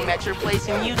board game at your place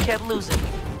and you kept losing.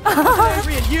 I was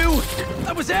angry at you.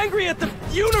 I was angry at the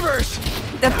universe.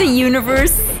 At the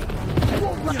universe?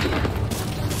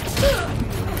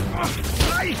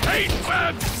 I hate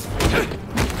webs.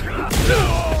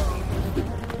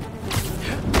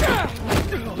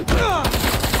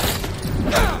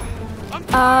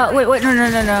 Wait,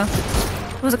 no.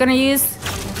 What was I gonna use?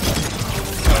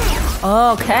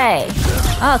 Okay.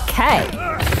 Okay.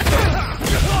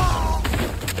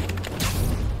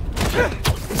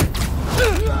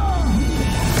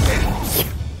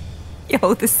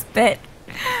 Yo, the spit.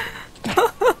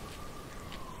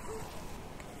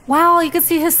 Wow, you can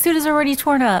see his suit is already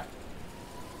torn up.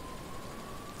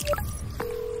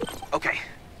 Okay,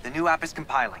 the new app is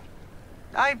compiling.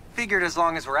 I figured as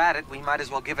long as we're at it, we might as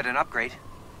well give it an upgrade.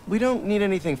 We don't need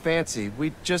anything fancy.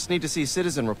 We just need to see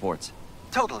citizen reports.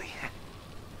 Totally.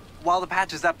 While the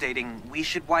patch is updating, we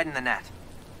should widen the net.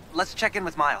 Let's check in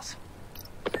with Miles.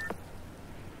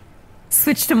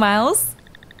 Switch to Miles?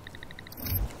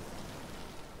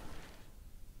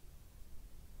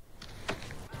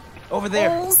 Over there.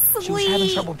 Oh, She was having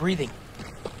trouble breathing.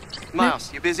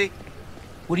 Miles, you busy?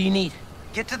 What do you need?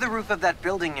 Get to the roof of that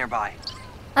building nearby.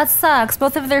 That sucks.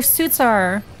 Both of their suits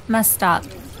are messed up.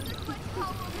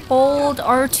 Hold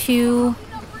R2.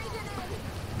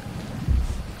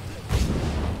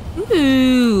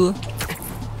 Ooh.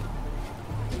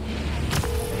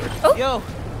 Oh. Yo,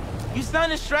 you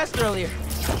sounded stressed earlier.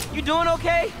 You doing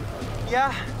okay?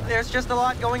 Yeah, there's just a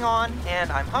lot going on,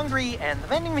 and I'm hungry, and the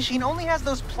vending machine only has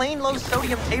those plain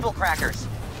low-sodium table crackers.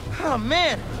 Oh,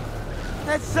 man.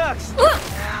 That sucks.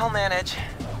 I'll manage.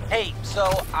 Hey,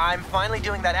 so I'm finally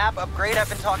doing that app upgrade I've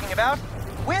been talking about,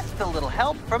 with a little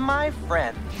help from my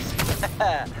friends.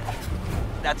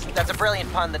 That's a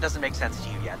brilliant pun that doesn't make sense to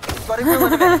you yet, but it will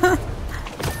in a minute.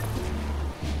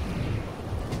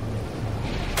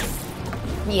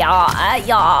 Yeah,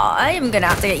 I am gonna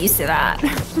have to get used to that.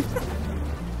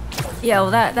 Yo,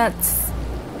 that's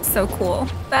so cool.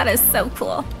 That is so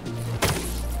cool.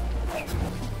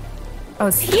 Oh,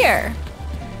 it's here.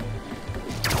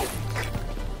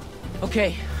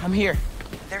 Okay, I'm here.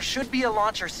 There should be a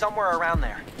launcher somewhere around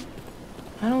there.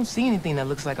 I don't see anything that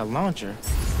looks like a launcher.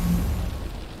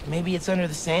 Maybe it's under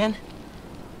the sand?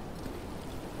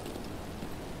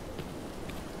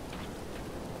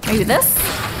 Maybe this?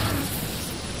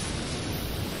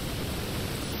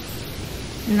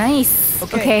 Nice.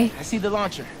 Okay. I see the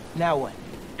launcher. Now what?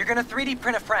 You're gonna 3D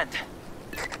print a friend.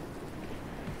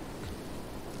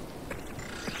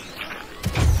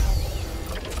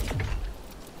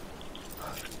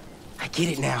 I get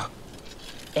it now.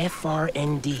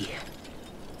 FRND.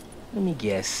 Let me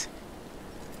guess.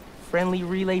 Friendly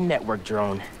Relay Network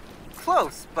drone.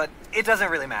 Close, but it doesn't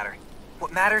really matter.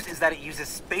 What matters is that it uses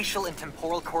spatial and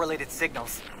temporal correlated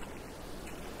signals.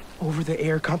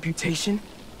 Over-the-air computation?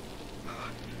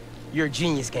 You're a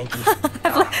genius, Genki.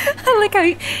 I like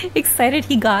how excited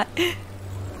he got.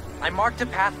 I marked a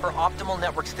path for optimal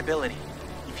network stability.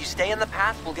 If you stay in the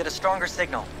path, we'll get a stronger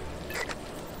signal.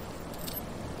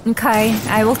 Okay,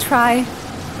 I will try.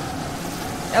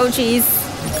 Oh, jeez.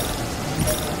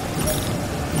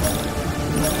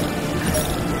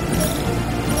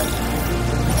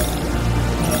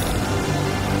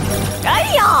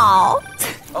 Ay-yaw!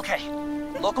 Okay,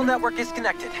 local network is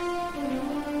connected.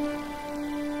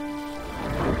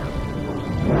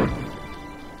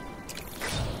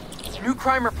 New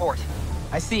crime report.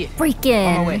 I see it. Freaking.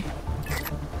 On my way.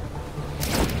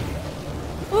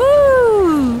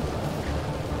 Woo!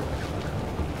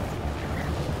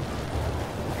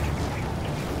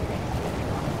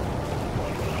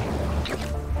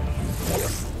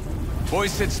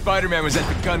 Boys said Spider-Man was at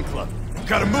the gun club.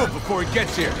 Gotta move before he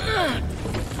gets here.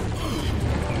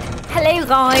 Hello,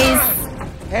 guys.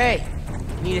 Hey,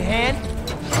 need a hand?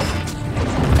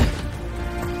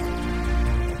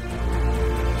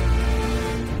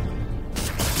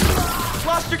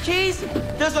 Lost your keys?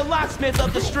 There's a locksmith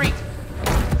up the street.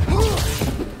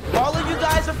 All of you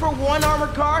guys are for one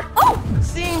armored car? Oh!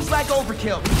 Seems like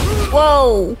overkill.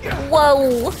 Whoa.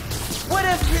 Whoa. What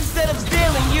if instead of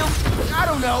stealing you, I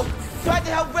don't know, tried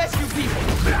to help rescue people?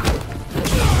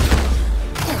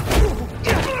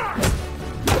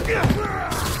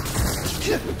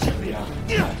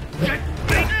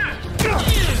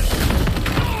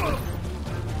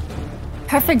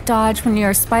 Perfect dodge when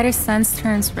your spider sense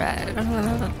turns red.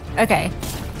 Okay.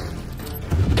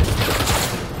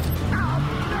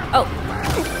 Oh.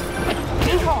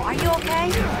 Mijo, are you okay?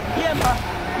 Yeah, Ma.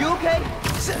 You okay?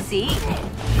 See?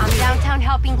 I'm downtown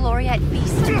helping Gloria at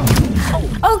Beast.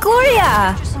 Oh,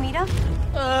 Gloria! Sumida?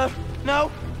 No.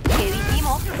 Que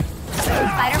dijimos.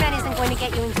 Spider-Man isn't going to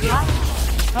get you into trouble.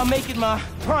 I'll make it, Ma.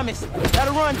 Promise.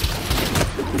 Gotta run.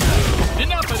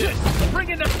 Enough of this! Bring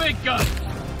in the big gun!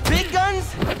 Big guns?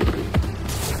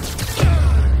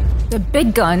 The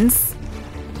big guns?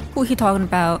 Who he talking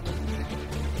about?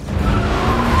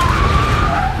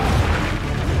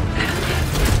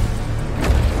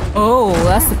 Oh,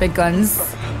 that's the big guns.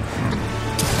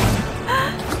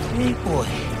 Hey, boy.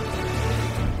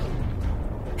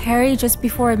 Parry just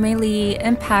before a melee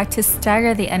impact to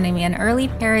stagger the enemy. An early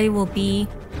parry will be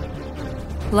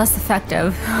less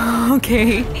effective.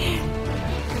 Okay.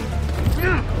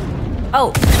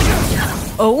 Oh.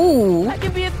 Oh. I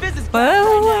can be a physicist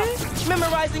Well, right now,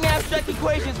 memorizing abstract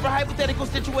equations for hypothetical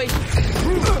situations.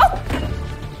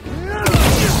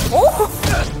 Oh.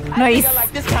 I Nice. think I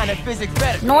like this kind of physics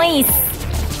better. Nice.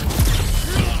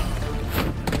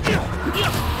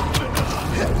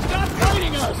 Stop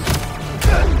fighting us!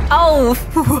 Oh,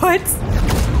 what?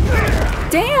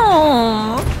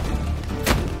 Damn.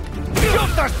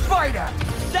 Shoot the spider!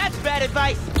 That's bad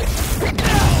advice.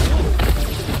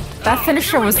 That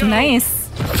finisher was nice.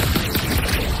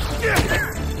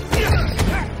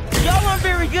 Y'all aren't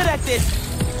very good at this.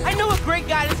 I know a great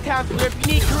guidance counselor if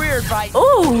you need career advice.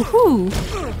 Ooh, who?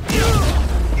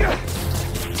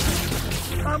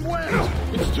 I'm well.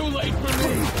 It's too late for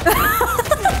me.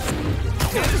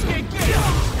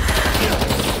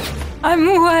 I'm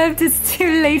webbed. It's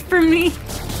too late for me.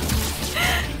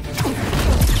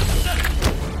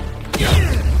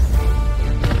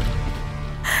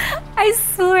 I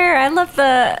swear, I love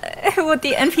what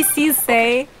the NPCs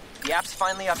say. The app's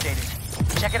finally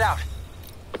updated. Check it out.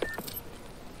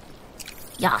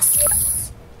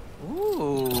 Yes.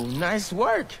 Ooh, nice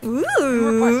work. Your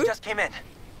Ooh. request just came in.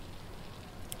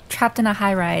 Trapped in a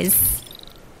high-rise.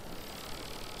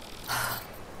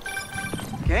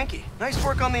 Genki, nice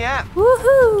work on the app.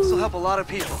 Woohoo! This will help a lot of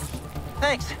people.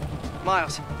 Thanks.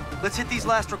 Miles, let's hit these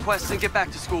last requests and get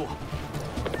back to school.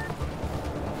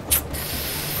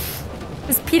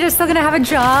 Is Peter still gonna have a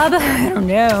job? I don't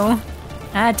know.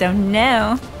 I don't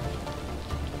know.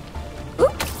 Ooh.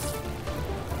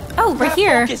 Oh, we're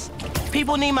here. Focus.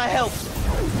 People need my help.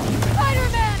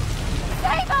 Spider-Man!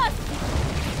 Save us!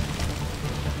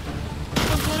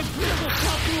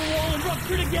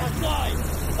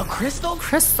 A crystal?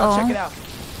 Crystal. I'll check it out.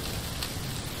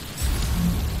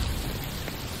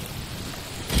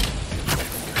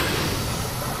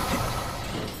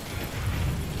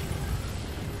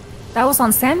 That was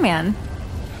on Sandman.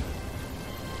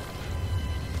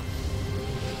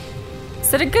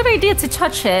 Is it a good idea to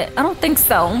touch it? I don't think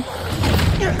so.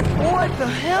 What the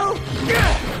hell?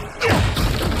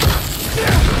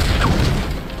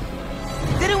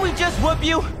 Didn't we just whoop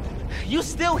you? You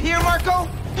still here, Marko?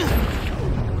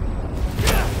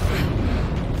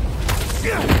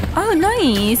 Oh,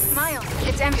 nice. Miles,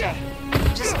 it's MJ.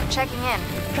 Just checking in.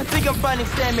 I think I'm finding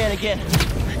Sandman again.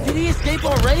 Did he escape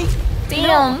already? Damn.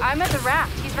 No, I'm at the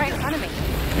raft. He's right in front of me.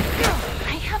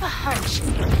 I have a hunch.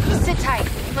 Sit tight.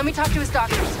 Let me talk to his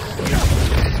doctors.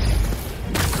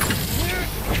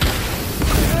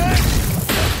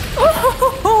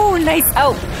 Oh, nice.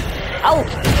 Oh. Oh.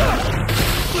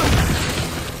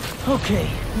 Okay,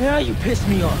 now you piss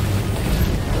me off.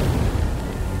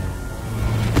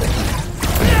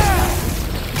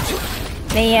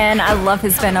 Man, I love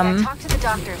his venom. Talk to the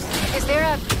doctors. Is there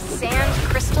a sand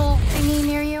crystal thingy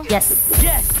near you? Yes.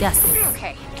 Yes. Yes.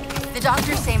 Okay. The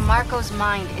doctors say Marko's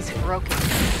mind is broken.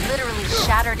 Literally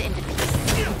shattered into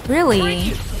pieces.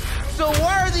 Really? So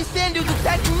why are these sand dudes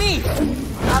attacking me?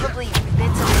 Probably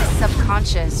bits of his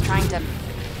subconscious trying to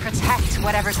protect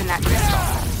whatever's in that crystal.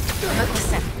 But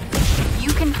listen, if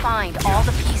you can find all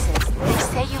the pieces, they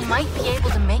say you might be able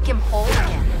to make him whole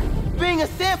again. Being a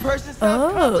sand person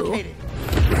sounds complicated.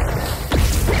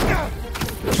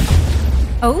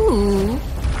 Oh.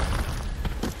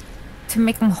 To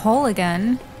make him whole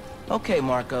again. Okay,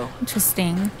 Marko.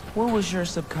 Interesting. What was your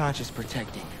subconscious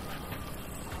protecting?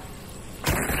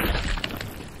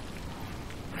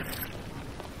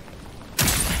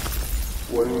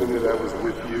 One minute I was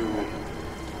with you,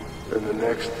 and the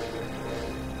next,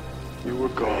 you were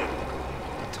gone.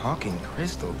 Talking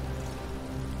crystal.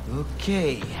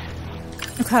 Okay.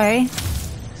 Okay.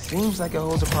 Seems like it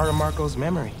holds a part of Marko's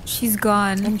memory. She's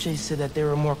gone. MJ said that there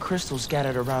were more crystals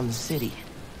scattered around the city.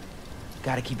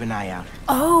 Gotta keep an eye out.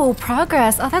 Oh,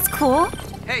 progress. Oh, that's cool.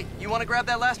 Hey, you want to grab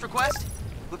that last request?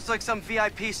 Looks like some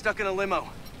VIP stuck in a limo.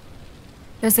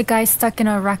 There's a guy stuck in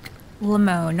a wrecked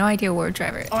limo. No idea where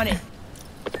driver. On it.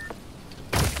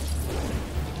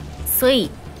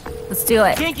 Sweet. Let's do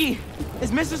it. Genki,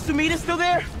 is Mrs. Sumida still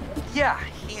there? Yeah,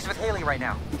 he's with Haley right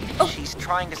now. She's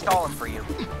trying to stall him for you.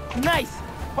 Nice.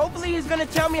 Hopefully he's gonna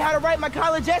tell me how to write my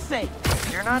college essay.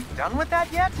 You're not done with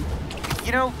that yet?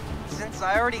 You know, since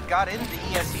I already got into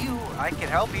ESU, I can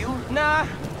help you. Nah,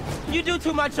 you do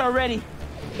too much already.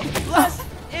 Plus,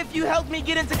 if you help me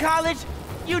get into college,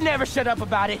 you never shut up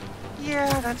about it.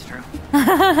 Yeah, that's true.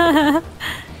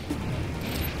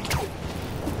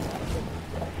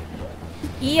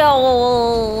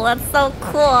 Yo, that's so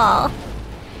cool.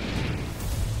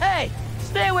 Hey,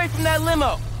 stay away from that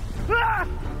limo. Ah!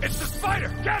 It's the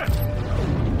spider! Get it!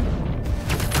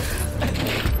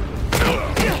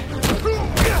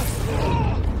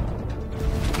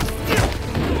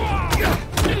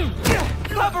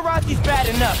 Paparazzi's bad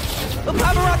enough. But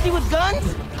paparazzi with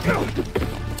guns?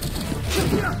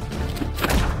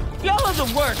 Y'all are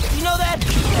the worst, you know that?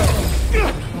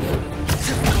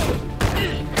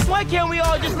 Why can't we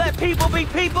all just let people be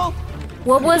people?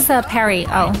 What was parry?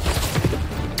 Oh.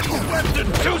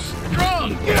 Weapon too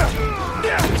strong!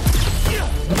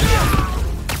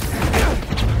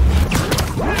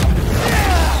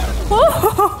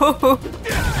 Whoa.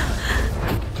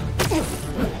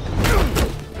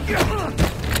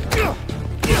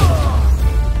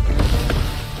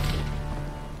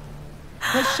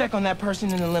 Let's check on that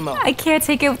person in the limo. I can't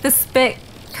take it with the spit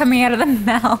coming out of the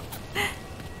mouth.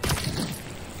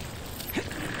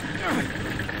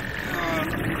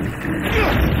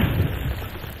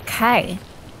 Okay.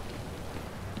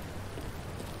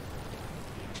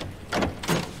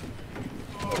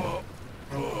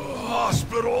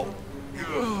 Hospital?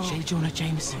 J. Jonah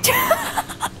Jameson.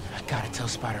 I gotta tell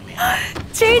Spider-Man.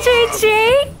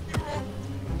 JJJ?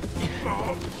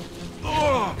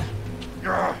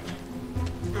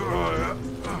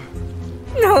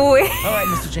 No way. All right,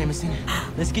 Mr. Jameson.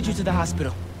 Let's get you to the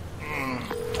hospital.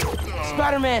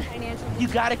 Spider-Man, you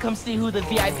gotta come see who the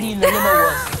VIP in the limo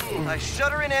was. I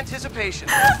shudder in anticipation.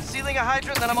 Sealing a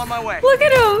hydrant, then I'm on my way. Look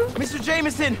at him. Mr.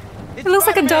 Jameson, It looks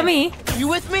like a dummy. You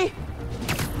with me?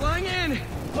 Flying in!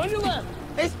 On your left.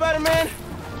 Hey, Spider-Man.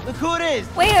 Look who it is.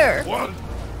 Where? What?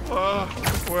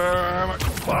 Where am I?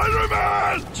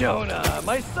 Spider-Man! Jonah,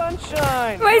 my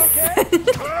sunshine! My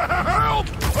Help!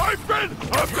 I've been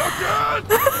abducted!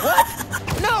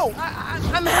 What? No,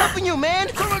 I'm helping you, man.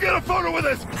 Come and get a photo with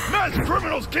us! Mass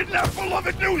criminals kidnap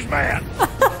beloved newsman!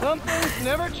 Some things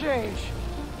never change.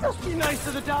 Just be nice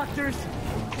to the doctors.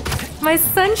 My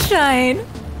sunshine.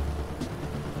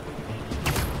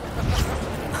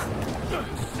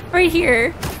 Right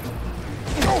here.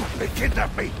 Oh, they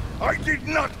kidnapped me! I did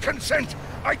not consent!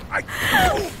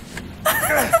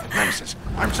 Menaces!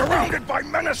 I'm surrounded by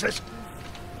menaces!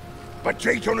 But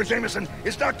J. Jonah Jameson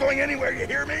is not going anywhere, you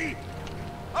hear me?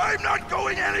 I'm not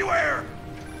going anywhere!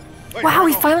 Wait, Wow,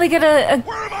 we finally get a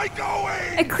where am I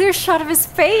going? a clear shot of his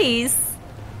face.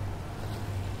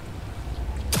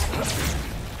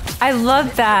 I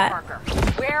love that. Marko,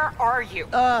 where are you?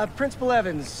 Principal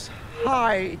Evans.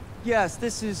 Hi. Yes,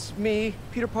 this is me,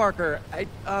 Peter Parker.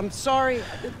 I'm sorry.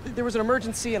 There was an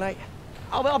emergency and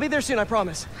I'll be there soon, I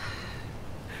promise.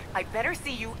 I better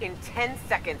see you in 10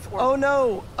 seconds or... Oh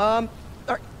no.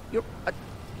 You're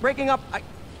breaking up.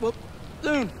 Well,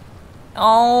 soon.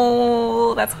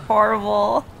 Oh, that's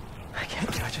horrible. I can't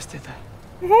believe I just did that.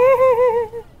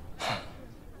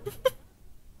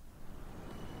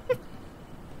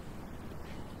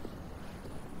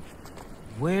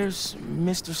 Where's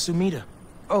Mr. Sumida?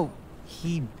 Oh,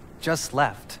 he just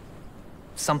left.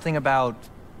 Something about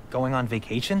going on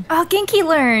vacation? Oh, Genki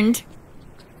learned.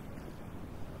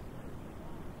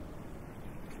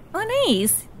 Oh,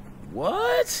 nice.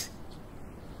 What?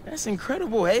 That's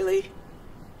incredible, Haley.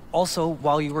 Also,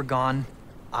 while you were gone,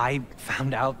 I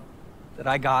found out that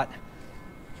I got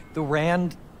the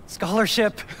Rand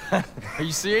scholarship. Are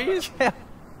you serious? Yeah.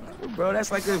 Bro,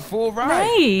 that's like a full ride.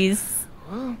 Nice.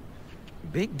 Well,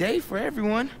 big day for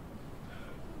everyone.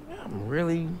 I'm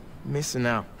really missing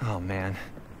out. Oh, man.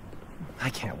 I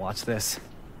can't watch this.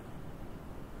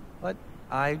 But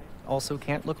I also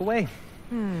can't look away.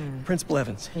 Principal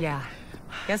Evans. Yeah.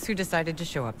 Guess who decided to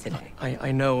show up today?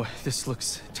 I know this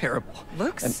looks terrible.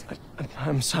 Looks? And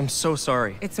I'm so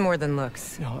sorry. It's more than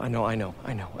looks. No, I know.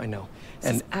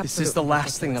 And this is the absolutely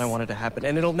last thing that I wanted to happen,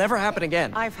 and it'll never happen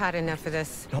again. I've had enough of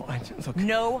this. No, look.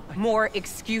 No more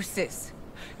excuses.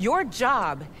 Your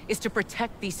job is to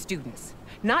protect these students,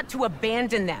 not to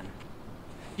abandon them.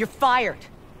 You're fired.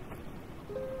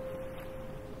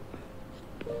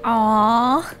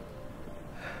 Aww.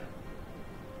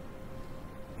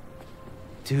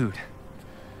 Dude.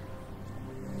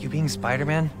 You being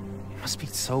Spider-Man, it must be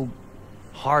so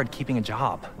hard keeping a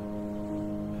job.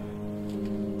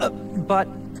 But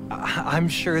I'm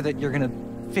sure that you're gonna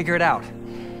figure it out.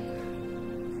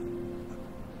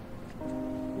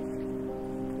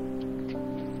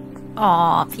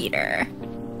 Aw, Peter.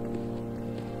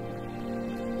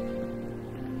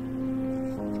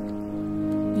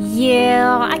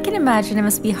 Yeah, I can imagine it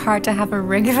must be hard to have a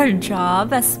regular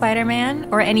job as Spider-Man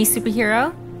or any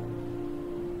superhero.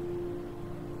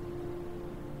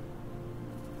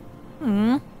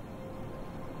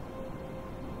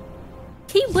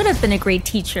 He would have been a great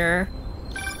teacher.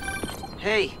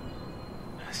 Hey,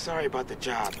 sorry about the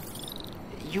job.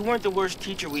 You weren't the worst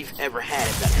teacher we've ever had,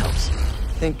 if that helps.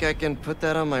 Think I can put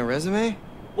that on my resume?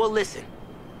 Well, listen.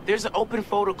 There's an open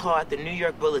photo call at the New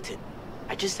York Bulletin.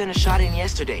 I just sent a shot in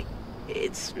yesterday.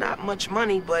 It's not much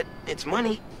money, but it's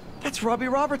money. That's Robbie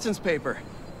Robertson's paper.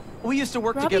 We used to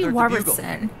work Robbie together at the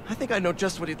Robertson. Bugle. I think I know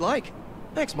just what he'd like.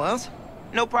 Thanks, Miles.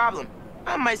 No problem.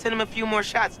 I might send him a few more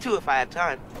shots, too, if I have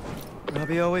time.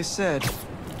 Robbie always said,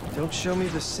 don't show me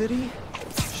the city,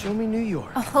 show me New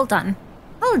York. Oh, hold on.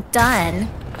 Hold on.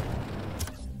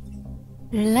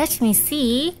 Let me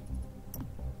see.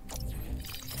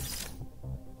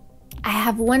 I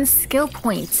have 1 skill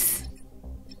point.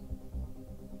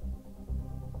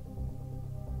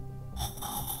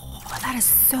 Oh, that is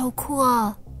so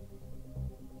cool.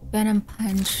 Venom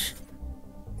Punch.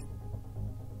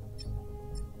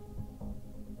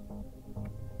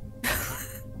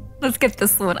 Let's get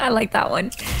this one. I like that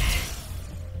one.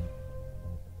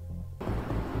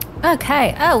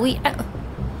 Okay. Oh, wait,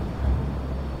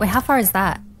 how far is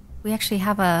that? We actually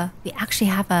have a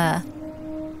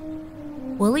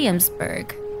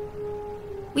Williamsburg.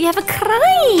 We have a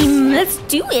crime! Let's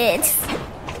do it!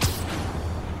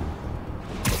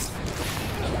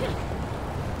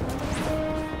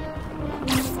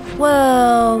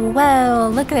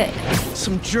 Whoa, look at it.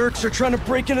 Some jerks are trying to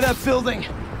break into that building.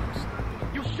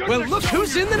 Well, look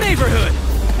who's in the neighborhood!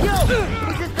 Yo,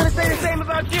 we're just gonna say the same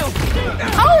about you.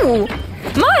 Oh!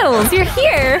 Miles, you're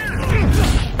here!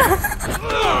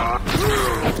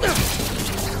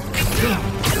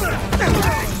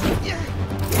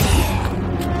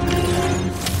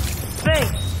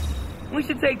 Thanks. We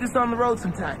should take this on the road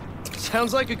sometime.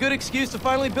 Sounds like a good excuse to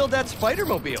finally build that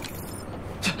Spider-Mobile.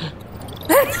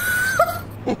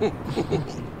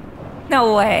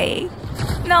 No way.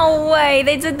 No way,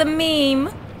 they did the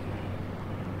meme.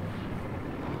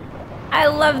 I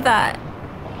love that.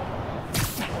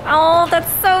 Oh,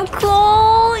 that's so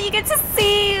cool. You get to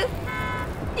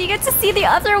see the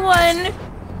other one.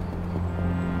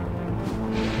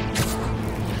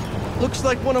 Looks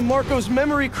like one of Marko's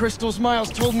memory crystals Miles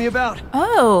told me about.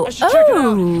 Oh, I should check it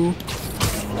out.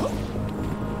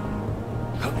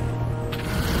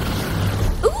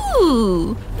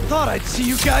 Ooh. Thought I'd see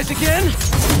you guys again.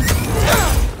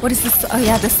 What is this? Oh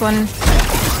yeah, this one.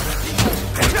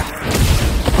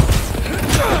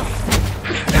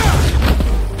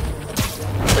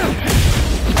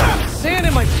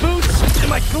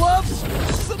 my gloves?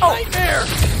 It's a nightmare!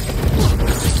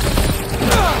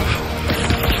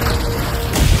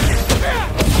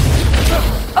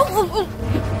 Oh.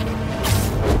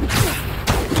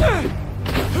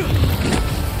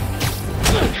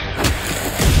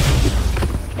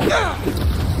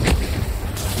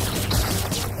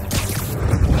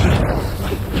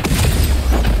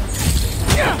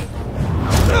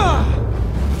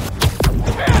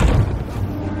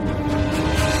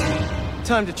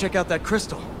 Time to check out that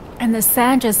crystal. And the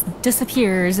sand just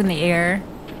disappears in the air.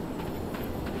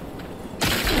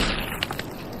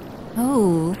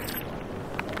 Oh.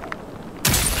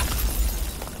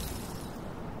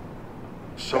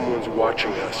 Someone's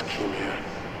watching us, Kimia.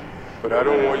 But I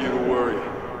don't want you to worry.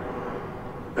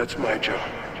 That's my job.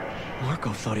 Marko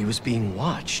thought he was being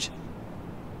watched.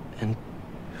 And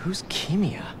who's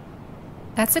Kimia?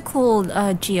 That's a cool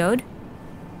geode.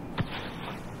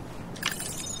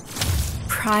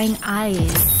 Prying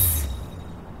eyes.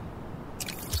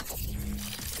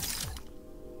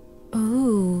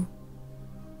 Ooh.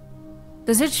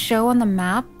 Does it show on the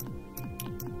map?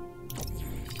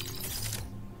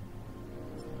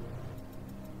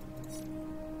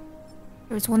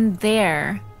 There's one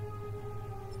there.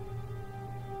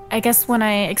 I guess when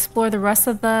I explore the rest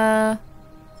of the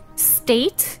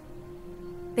state,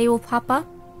 they will pop up.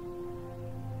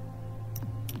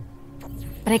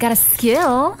 But I got a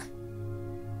skill.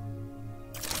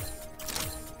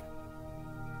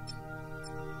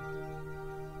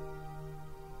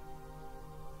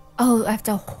 Oh, I have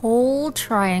to hold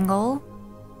triangle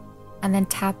and then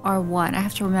tap R1. I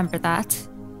have to remember that.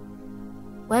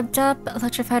 Webbed up,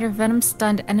 electrified or venom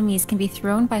stunned enemies can be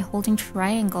thrown by holding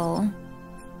triangle.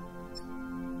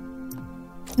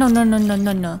 No.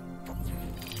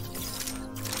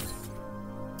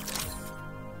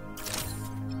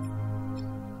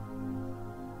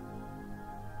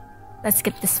 Let's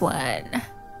skip this one.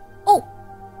 Oh!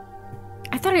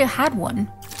 I thought I had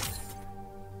one.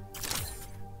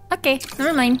 Okay,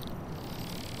 never mind.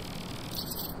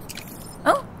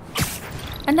 Oh!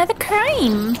 Another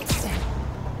crime!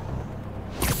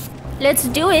 Let's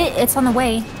do it! It's on the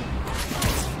way.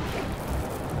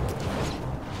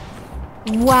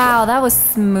 Wow, that was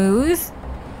smooth.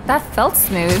 That felt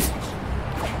smooth.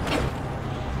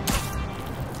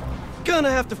 Gonna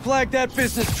have to flag that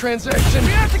business transaction.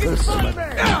 We have to get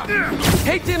Spider-Man!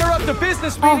 Hate to interrupt the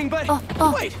business meeting, but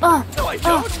wait. No, I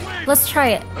don't. Let's try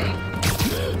it.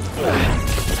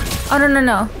 Oh, no.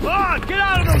 On, get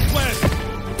out of those webs!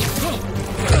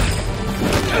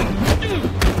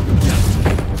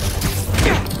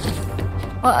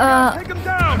 Take him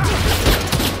down!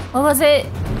 What was it?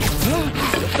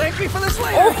 Thank me for this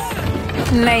later!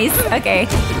 Oh. Nice, okay.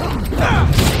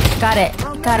 Got it.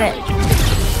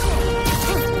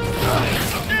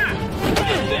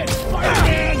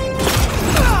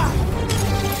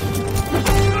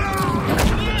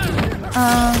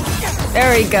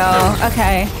 There we go.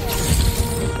 Okay.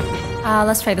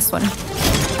 Let's try this one.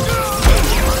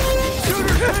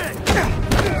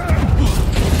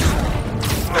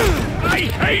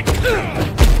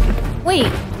 Wait.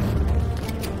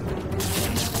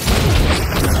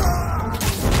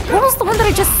 What was the one that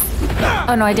I just...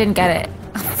 Oh no, I didn't get it.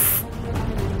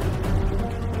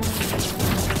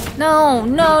 No.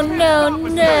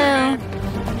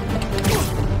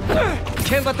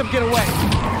 Can't let them get away.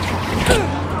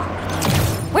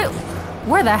 Wait,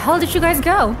 where the hell did you guys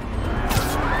go?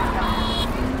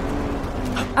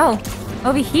 Oh,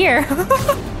 over here.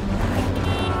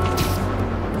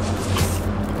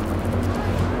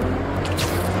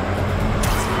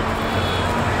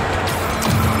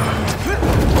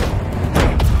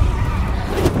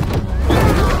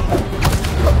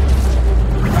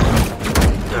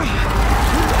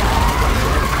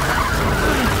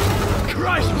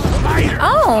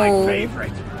 Oh, my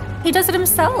favorite. He does it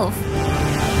himself.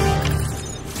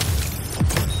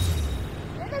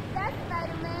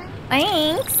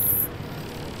 Thanks.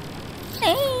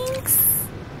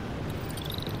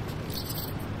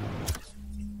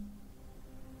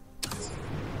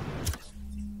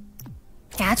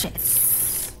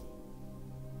 Gadgets.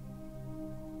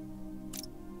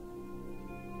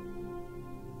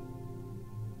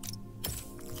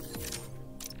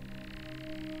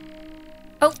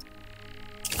 Oh.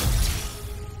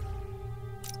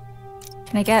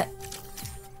 Can I get...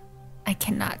 I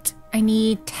cannot. I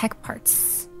need tech parts.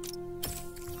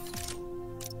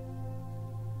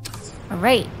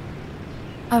 Alright.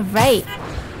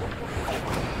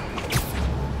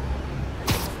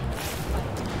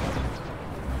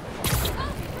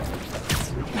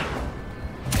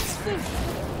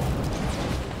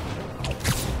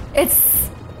 It's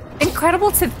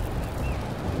incredible to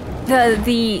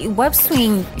The web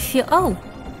swing feel. Oh,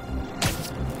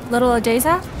 little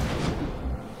Odessa.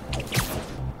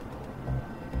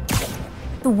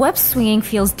 The web swinging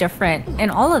feels different in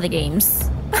all of the games.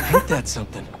 Ain't that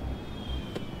something?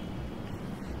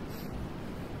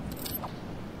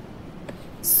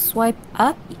 Swipe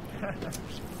up.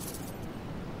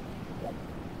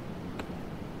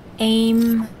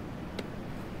 Aim.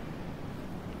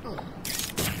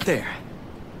 There.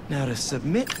 Now to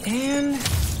submit and...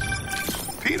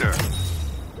 Peter!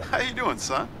 How you doing,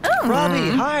 son? Oh. Robbie,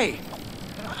 hi!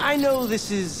 I know this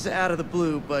is out of the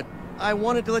blue, but I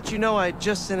wanted to let you know I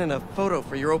just sent in a photo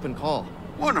for your open call.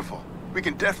 Wonderful. We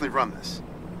can definitely run this.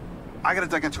 I gotta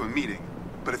duck into a meeting,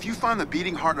 but if you find the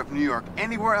beating heart of New York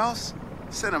anywhere else,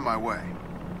 send it my way.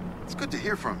 It's good to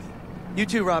hear from you. You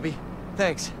too, Robbie.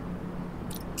 Thanks.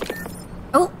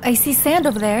 Oh, I see sand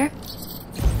over there.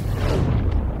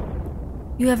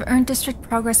 You have earned district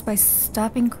progress by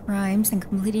stopping crimes and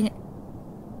completing...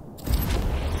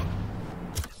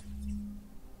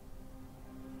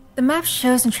 The map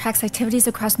shows and tracks activities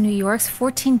across New York's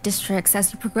 14 districts.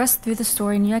 As you progress through the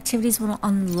story, new activities will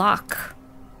unlock.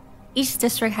 Each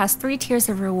district has 3 tiers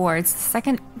of rewards. The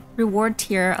second reward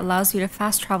tier allows you to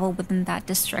fast travel within that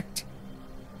district.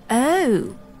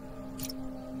 Oh.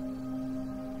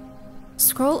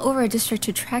 Scroll over a district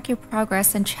to track your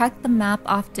progress and check the map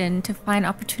often to find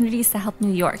opportunities to help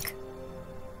New York.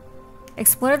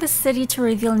 Explore the city to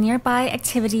reveal nearby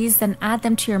activities, then add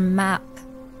them to your map.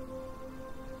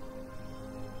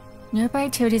 Nearby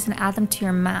activities and add them to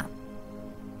your map.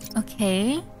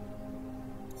 Okay.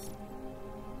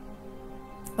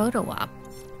 Photo op.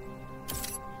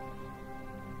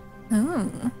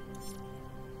 Ooh.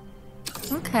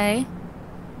 Okay.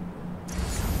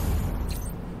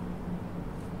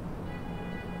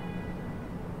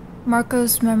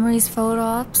 Marko's memories, photo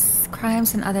ops,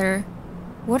 crimes, and other...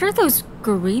 What are those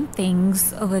green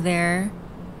things over there?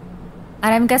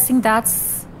 And I'm guessing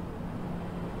that's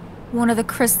one of the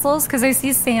crystals, because I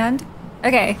see sand.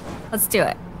 Okay, let's do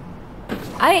it.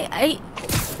 I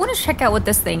want to check out what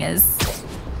this thing is.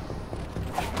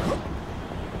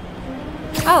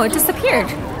 Oh, it disappeared.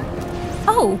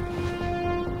 Oh.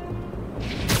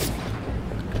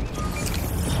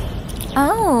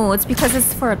 Oh, it's because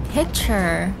it's for a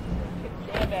picture.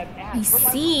 I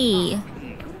see.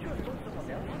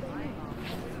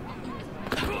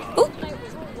 Ooh.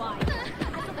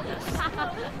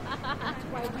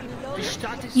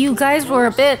 You guys were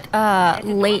a bit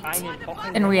late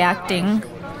in reacting.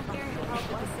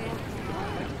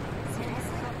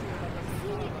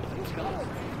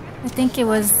 I think it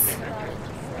was...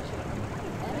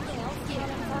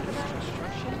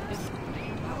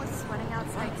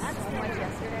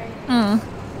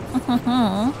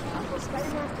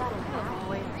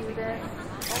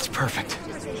 It's perfect.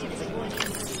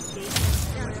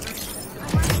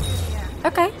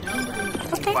 Okay.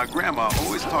 Okay. My grandma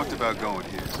always talked about going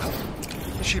here.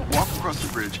 She'd walk across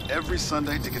the bridge every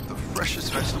Sunday to get the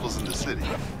freshest vegetables in the city.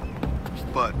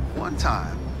 But one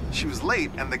time, she was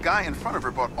late and the guy in front of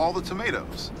her bought all the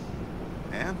tomatoes.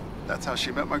 And that's how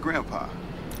she met my grandpa.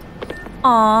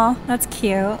 Aw, that's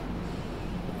cute.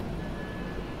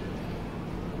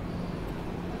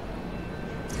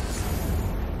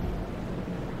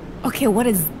 Okay, what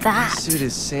is that? My suit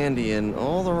is sandy in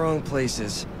all the wrong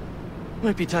places.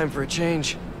 Might be time for a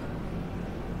change.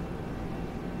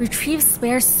 Retrieve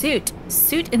spare suit.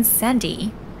 Suit and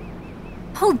sandy.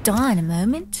 Hold on a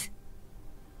moment.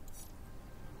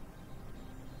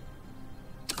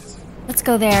 Let's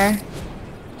go there.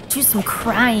 Do some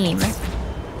crime.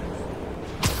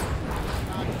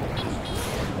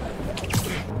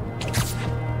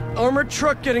 Armored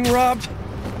truck getting robbed.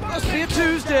 Must be a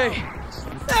Tuesday.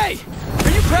 Hey!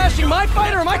 Are you crashing my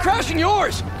fight or am I crashing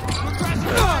yours? It's time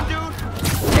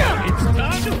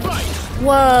to fight.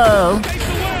 Whoa.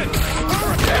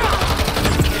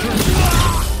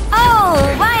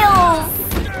 Oh, Miles!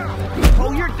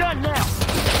 Oh, you're done now.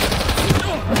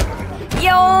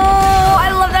 Yo,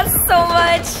 I love that so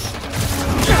much.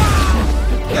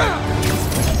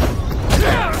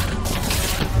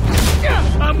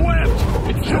 I'm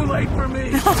whipped. It's too late for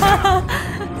me.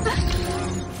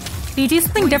 Do you do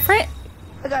something different?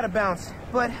 I gotta bounce,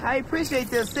 but I appreciate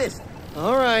the assist.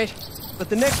 All right, but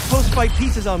the next post-fight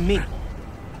piece is on me.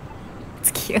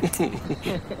 It's cute.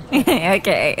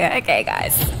 okay,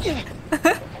 guys.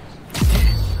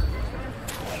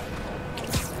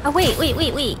 Oh,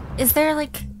 wait. Is there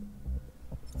like...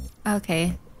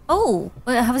 Okay. Oh,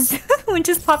 I was... one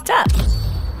just popped up.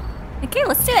 Okay,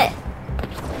 let's do it.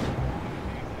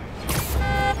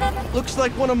 Looks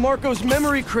like one of Marko's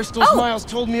memory crystals Miles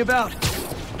told me about.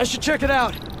 I should check it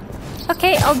out.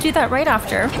 Okay, I'll do that right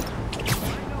after.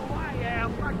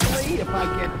 Luckily, if I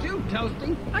get too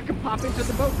toasty, I can pop into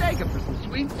the bodega for some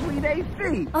sweet, sweet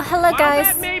AC. Oh, hello, While guys.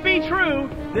 that may be true,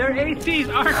 their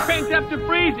ACs are cranked up to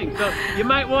freezing, so you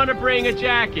might want to bring a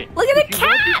jacket. Look at the You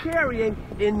won't cat! be carrying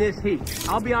in this heat.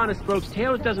 I'll be honest, folks,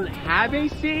 Tails doesn't have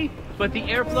AC, but the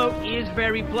airflow is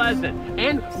very pleasant.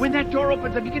 And when that door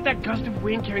opens up, you get that gust of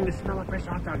wind carrying the smell of fresh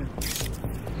hot dog.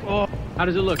 Oh, how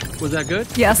does it look? Was that good?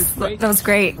 Yes, that was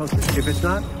great. If it's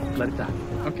not, let it die.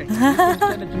 Okay, you can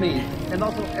send it to me. And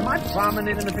also, am I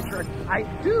prominent in the picture? I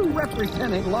do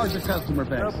represent a larger customer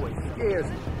base. Oh boy, scares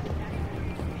me.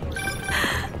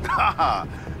 Haha,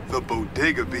 the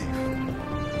bodega beef.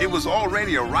 It was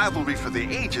already a rivalry for the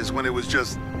ages when it was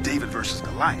just David versus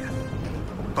Goliath.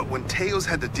 But when Tails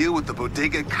had to deal with the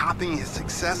bodega copying his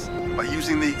success by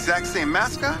using the exact same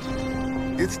mascot,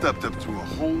 it stepped up to a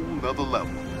whole nother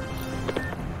level.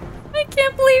 I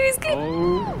can't believe he's good.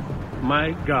 Oh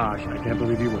my gosh, I can't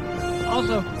believe you won.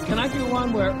 Also, can I do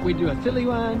one where we do a silly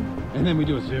one, and then we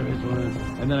do a serious one,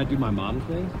 and then I do my model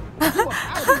thing?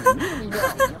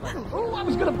 Oh, I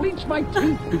was gonna bleach my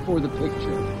teeth before the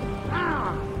picture.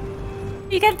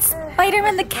 You got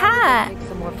Spiderman the cat. Take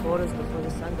some more photos before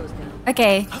the sun goes down.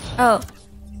 Okay. Oh.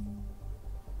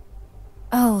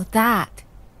 Oh, that.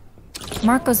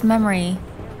 Marko's memory.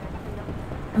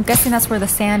 I'm guessing that's where the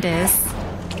sand is.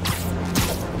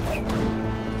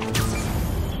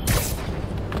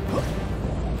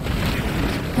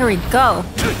 Here we go.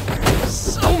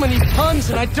 So many puns,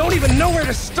 and I don't even know where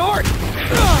to start.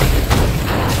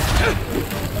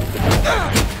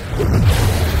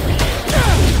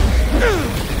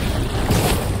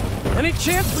 Any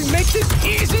chance we make this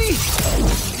easy?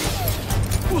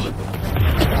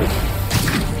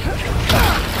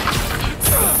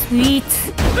 Sweet.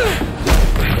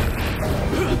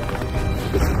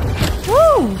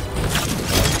 Woo!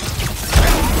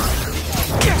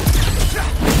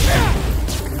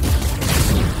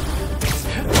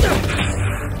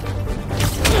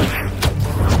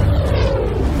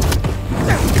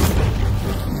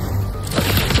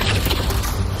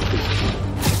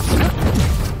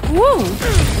 Woo!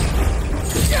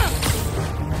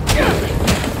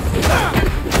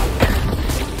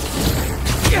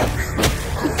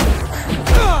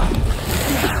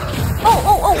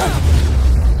 Oh!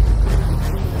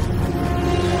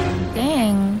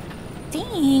 Dang.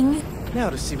 Dang. Now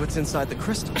to see what's inside the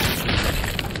crystal.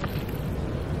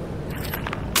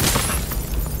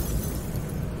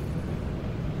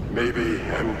 Maybe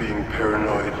I'm being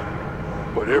paranoid,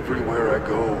 but everywhere I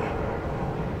go,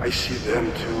 I see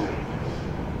them too.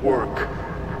 Work,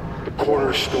 the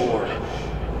corner store,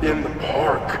 in the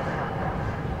park.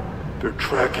 They're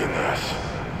tracking us.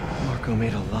 Marko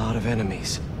made a lot of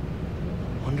enemies.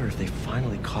 Wonder if they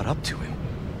finally caught up to him.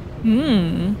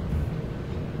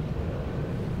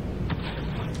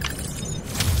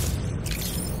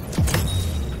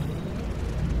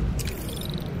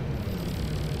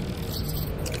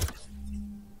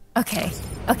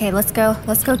 Okay, let's go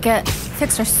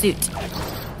fix our suit.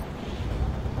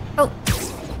 Oh.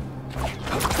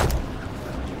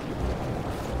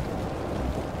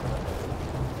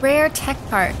 Rare tech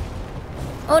part.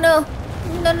 Oh no.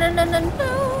 No.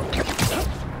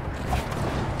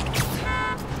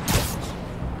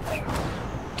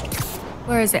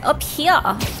 Where is it? Up here.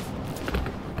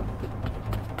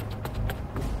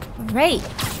 Right.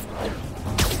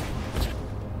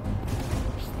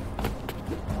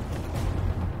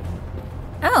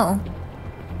 Oh.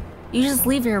 You just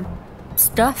leave your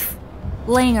stuff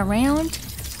laying around?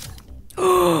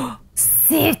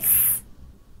 Suits!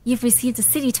 You've received a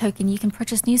city token. You can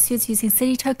purchase new suits using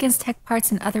city tokens, tech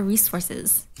parts, and other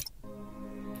resources.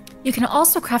 You can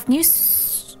also craft new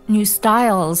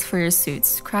styles for your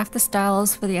suits. Craft the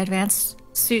styles for the advanced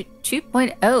suit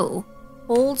 2.0.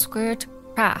 Hold square to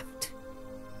craft.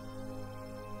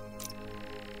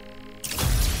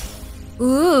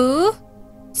 Ooh!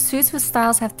 Suits with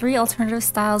styles have 3 alternative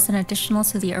styles in additional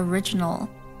to the original.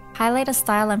 Highlight a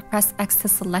style and press X to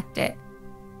select it.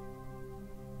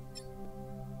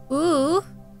 Ooh.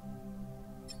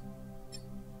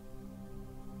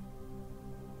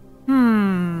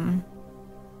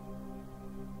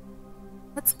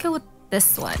 Let's go with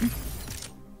this one.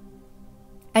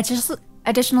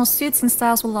 Additional suits and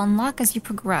styles will unlock as you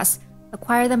progress.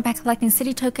 Acquire them by collecting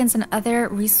city tokens and other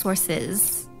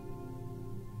resources.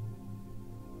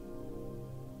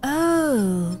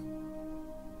 Oh.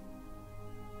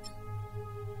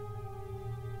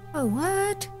 Oh,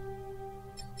 what?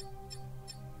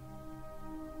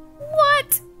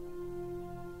 What?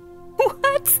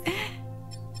 What?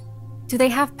 Do they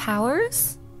have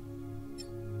powers?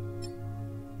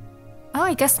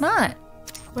 I guess not.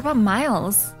 What about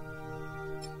Miles?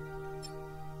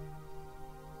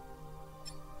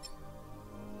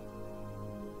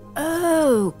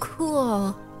 Oh,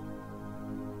 cool.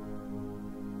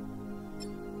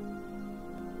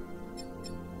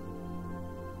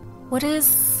 What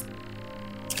is...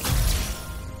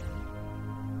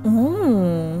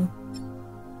 Ooh.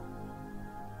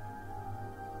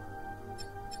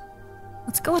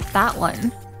 Let's go with that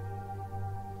one.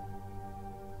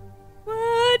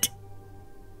 What?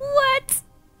 What?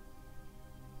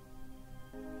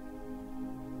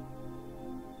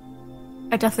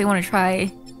 I definitely want to try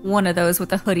one of those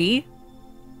with a hoodie.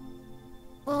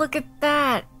 Look at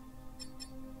that.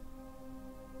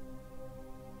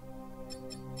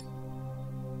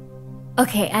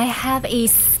 Okay, I have a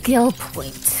skill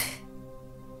point.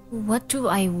 What do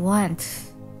I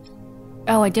want?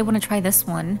 Oh, I did want to try this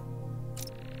one.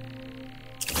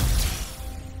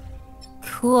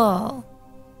 Cool.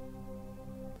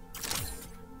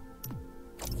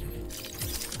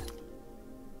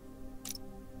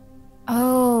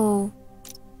 Oh.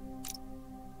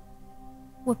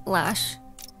 Whiplash.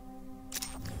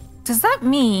 Does that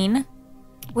mean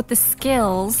with the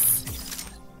skills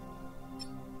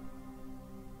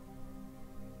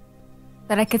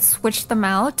that I could switch them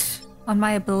out on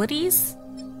my abilities?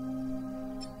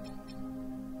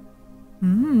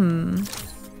 Hmm.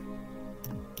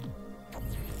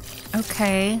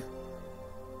 Okay.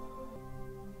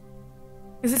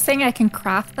 Is it saying I can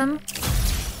craft them?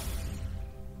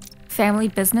 Family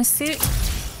business suit?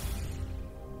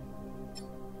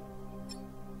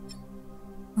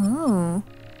 Oh.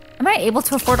 Am I able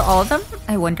to afford all of them?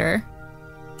 I wonder.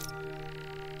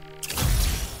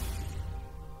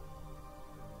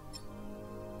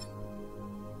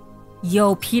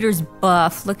 Yo, Peter's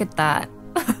buff. Look at that.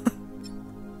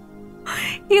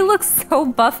 He looks so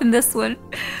buff in this one.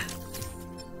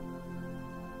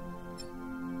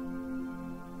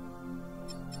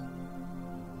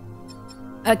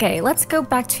 Okay, let's go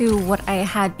back to what I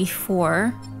had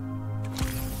before.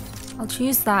 I'll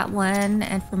choose that one,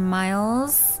 and for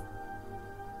Miles...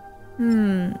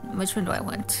 which one do I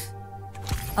want?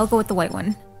 I'll go with the white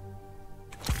one.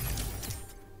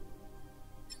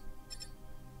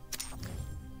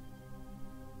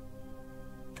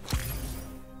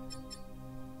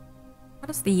 How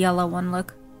does the yellow one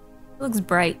look? It looks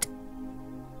bright.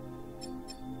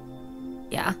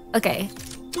 Yeah, okay.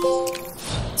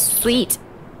 Sweet.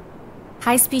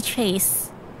 High-speed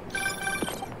chase.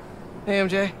 Hey,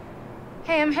 MJ.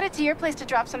 Hey, I'm headed to your place to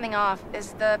drop something off.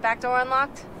 Is the back door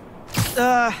unlocked?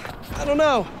 I don't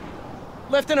know.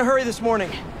 Left in a hurry this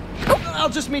morning. I'll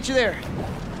just meet you there.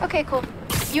 Okay, cool.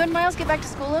 You and Miles get back to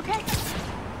school okay?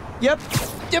 Yep.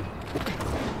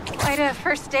 Quite a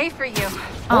first day for you.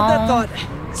 Hold that thought.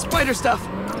 Spider stuff.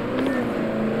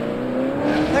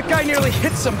 That guy nearly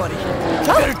hit somebody.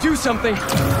 Better do something.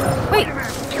 Wait.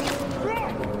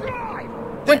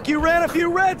 Think you ran a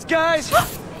few reds, guys.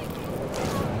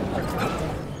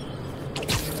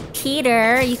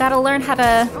 Peter, you gotta learn how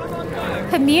to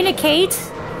communicate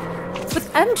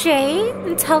with MJ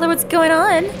and tell her what's going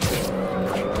on.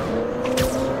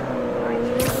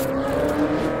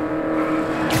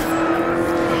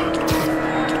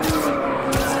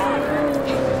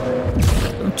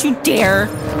 Don't you dare.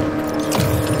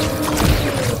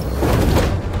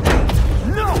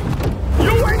 No!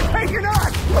 You ain't taking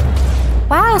us!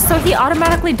 Wow, so he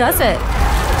automatically does it.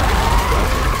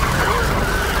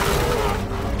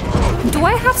 Do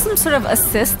I have some sort of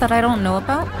assist that I don't know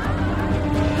about?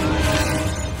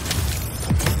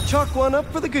 Chalk one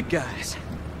up for the good guys.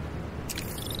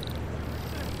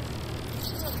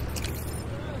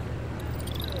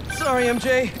 Sorry,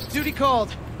 MJ. Duty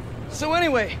called. So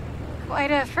anyway...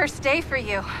 Quite a first day for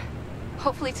you.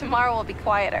 Hopefully tomorrow will be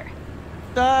quieter.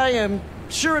 I am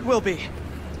sure it will be.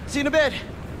 See you in a bit.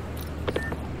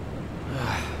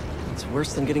 It's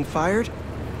worse than getting fired.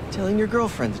 Telling your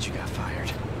girlfriend that you got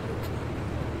fired.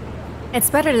 It's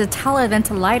better to tell her than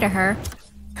to lie to her.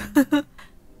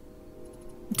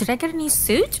 Did I get a new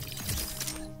suit?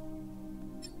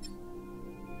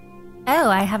 Oh,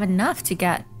 I have enough to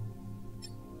get.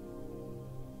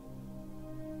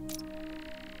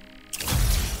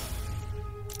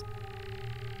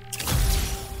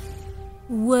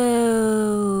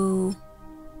 Whoa.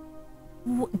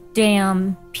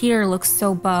 Damn, Peter looks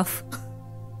so buff.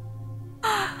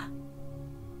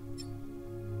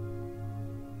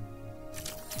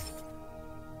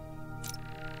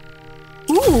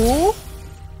 Ooh.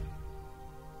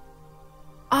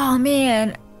 Oh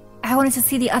man, I wanted to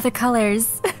see the other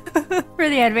colors for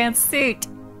the advanced suit.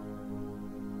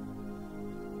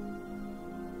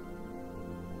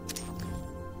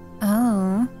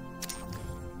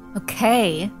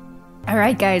 Okay.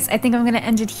 Alright guys, I think I'm gonna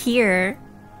end it here.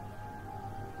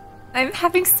 I'm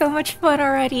having so much fun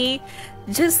already.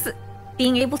 Just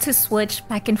being able to switch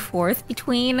back and forth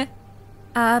between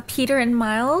Peter and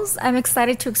Miles. I'm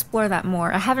excited to explore that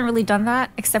more. I haven't really done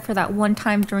that except for that one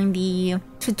time during the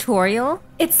tutorial.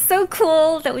 It's so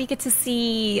cool that we get to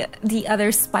see the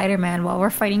other Spider-Man while we're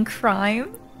fighting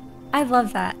crime. I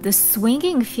love that. The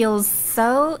swinging feels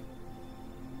so...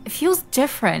 It feels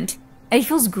different. It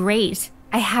feels great.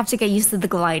 I have to get used to the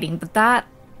gliding, but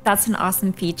that's an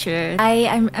awesome feature.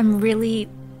 I'm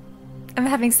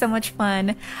having so much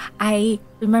fun. I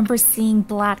remember seeing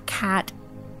Black Cat.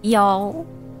 Y'all,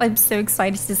 I'm so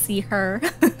excited to see her.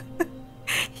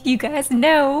 You guys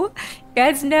know.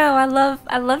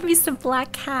 I love me some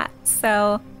Black Cat.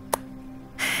 So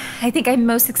I think I'm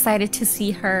most excited to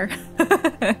see her.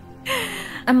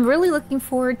 I'm really looking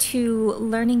forward to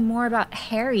learning more about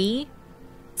Harry,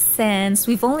 since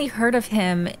we've only heard of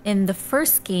him in the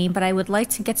first game, but I would like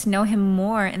to get to know him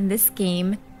more in this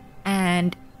game,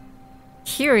 and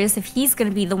curious if he's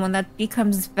gonna be the one that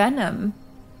becomes Venom.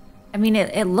 I mean,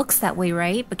 it looks that way,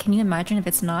 right? But can you imagine if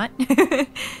it's not?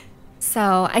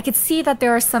 So I could see that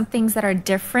there are some things that are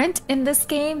different in this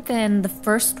game than the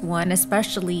first one,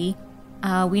 especially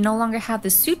we no longer have the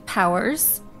suit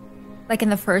powers like in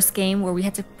the first game where we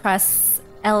had to press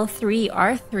L3,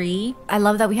 R3. I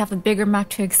love that we have a bigger map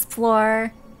to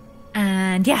explore.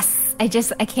 And yes, I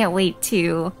can't wait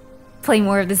to play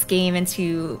more of this game and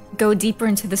to go deeper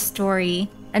into the story.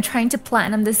 I'm trying to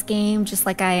platinum this game just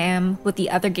like I am with the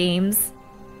other games.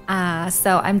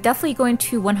 So I'm definitely going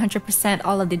to 100%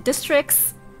 all of the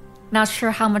districts. Not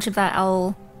sure how much of that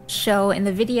I'll show in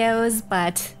the videos,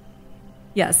 but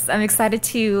yes, I'm excited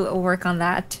to work on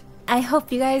that. I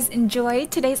hope you guys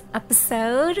enjoyed today's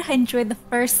episode. I enjoyed the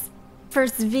first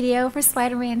video for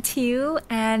Spider-Man 2,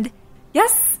 and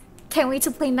yes, can't wait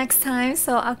to play next time,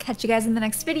 so I'll catch you guys in the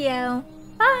next video.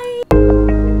 Bye!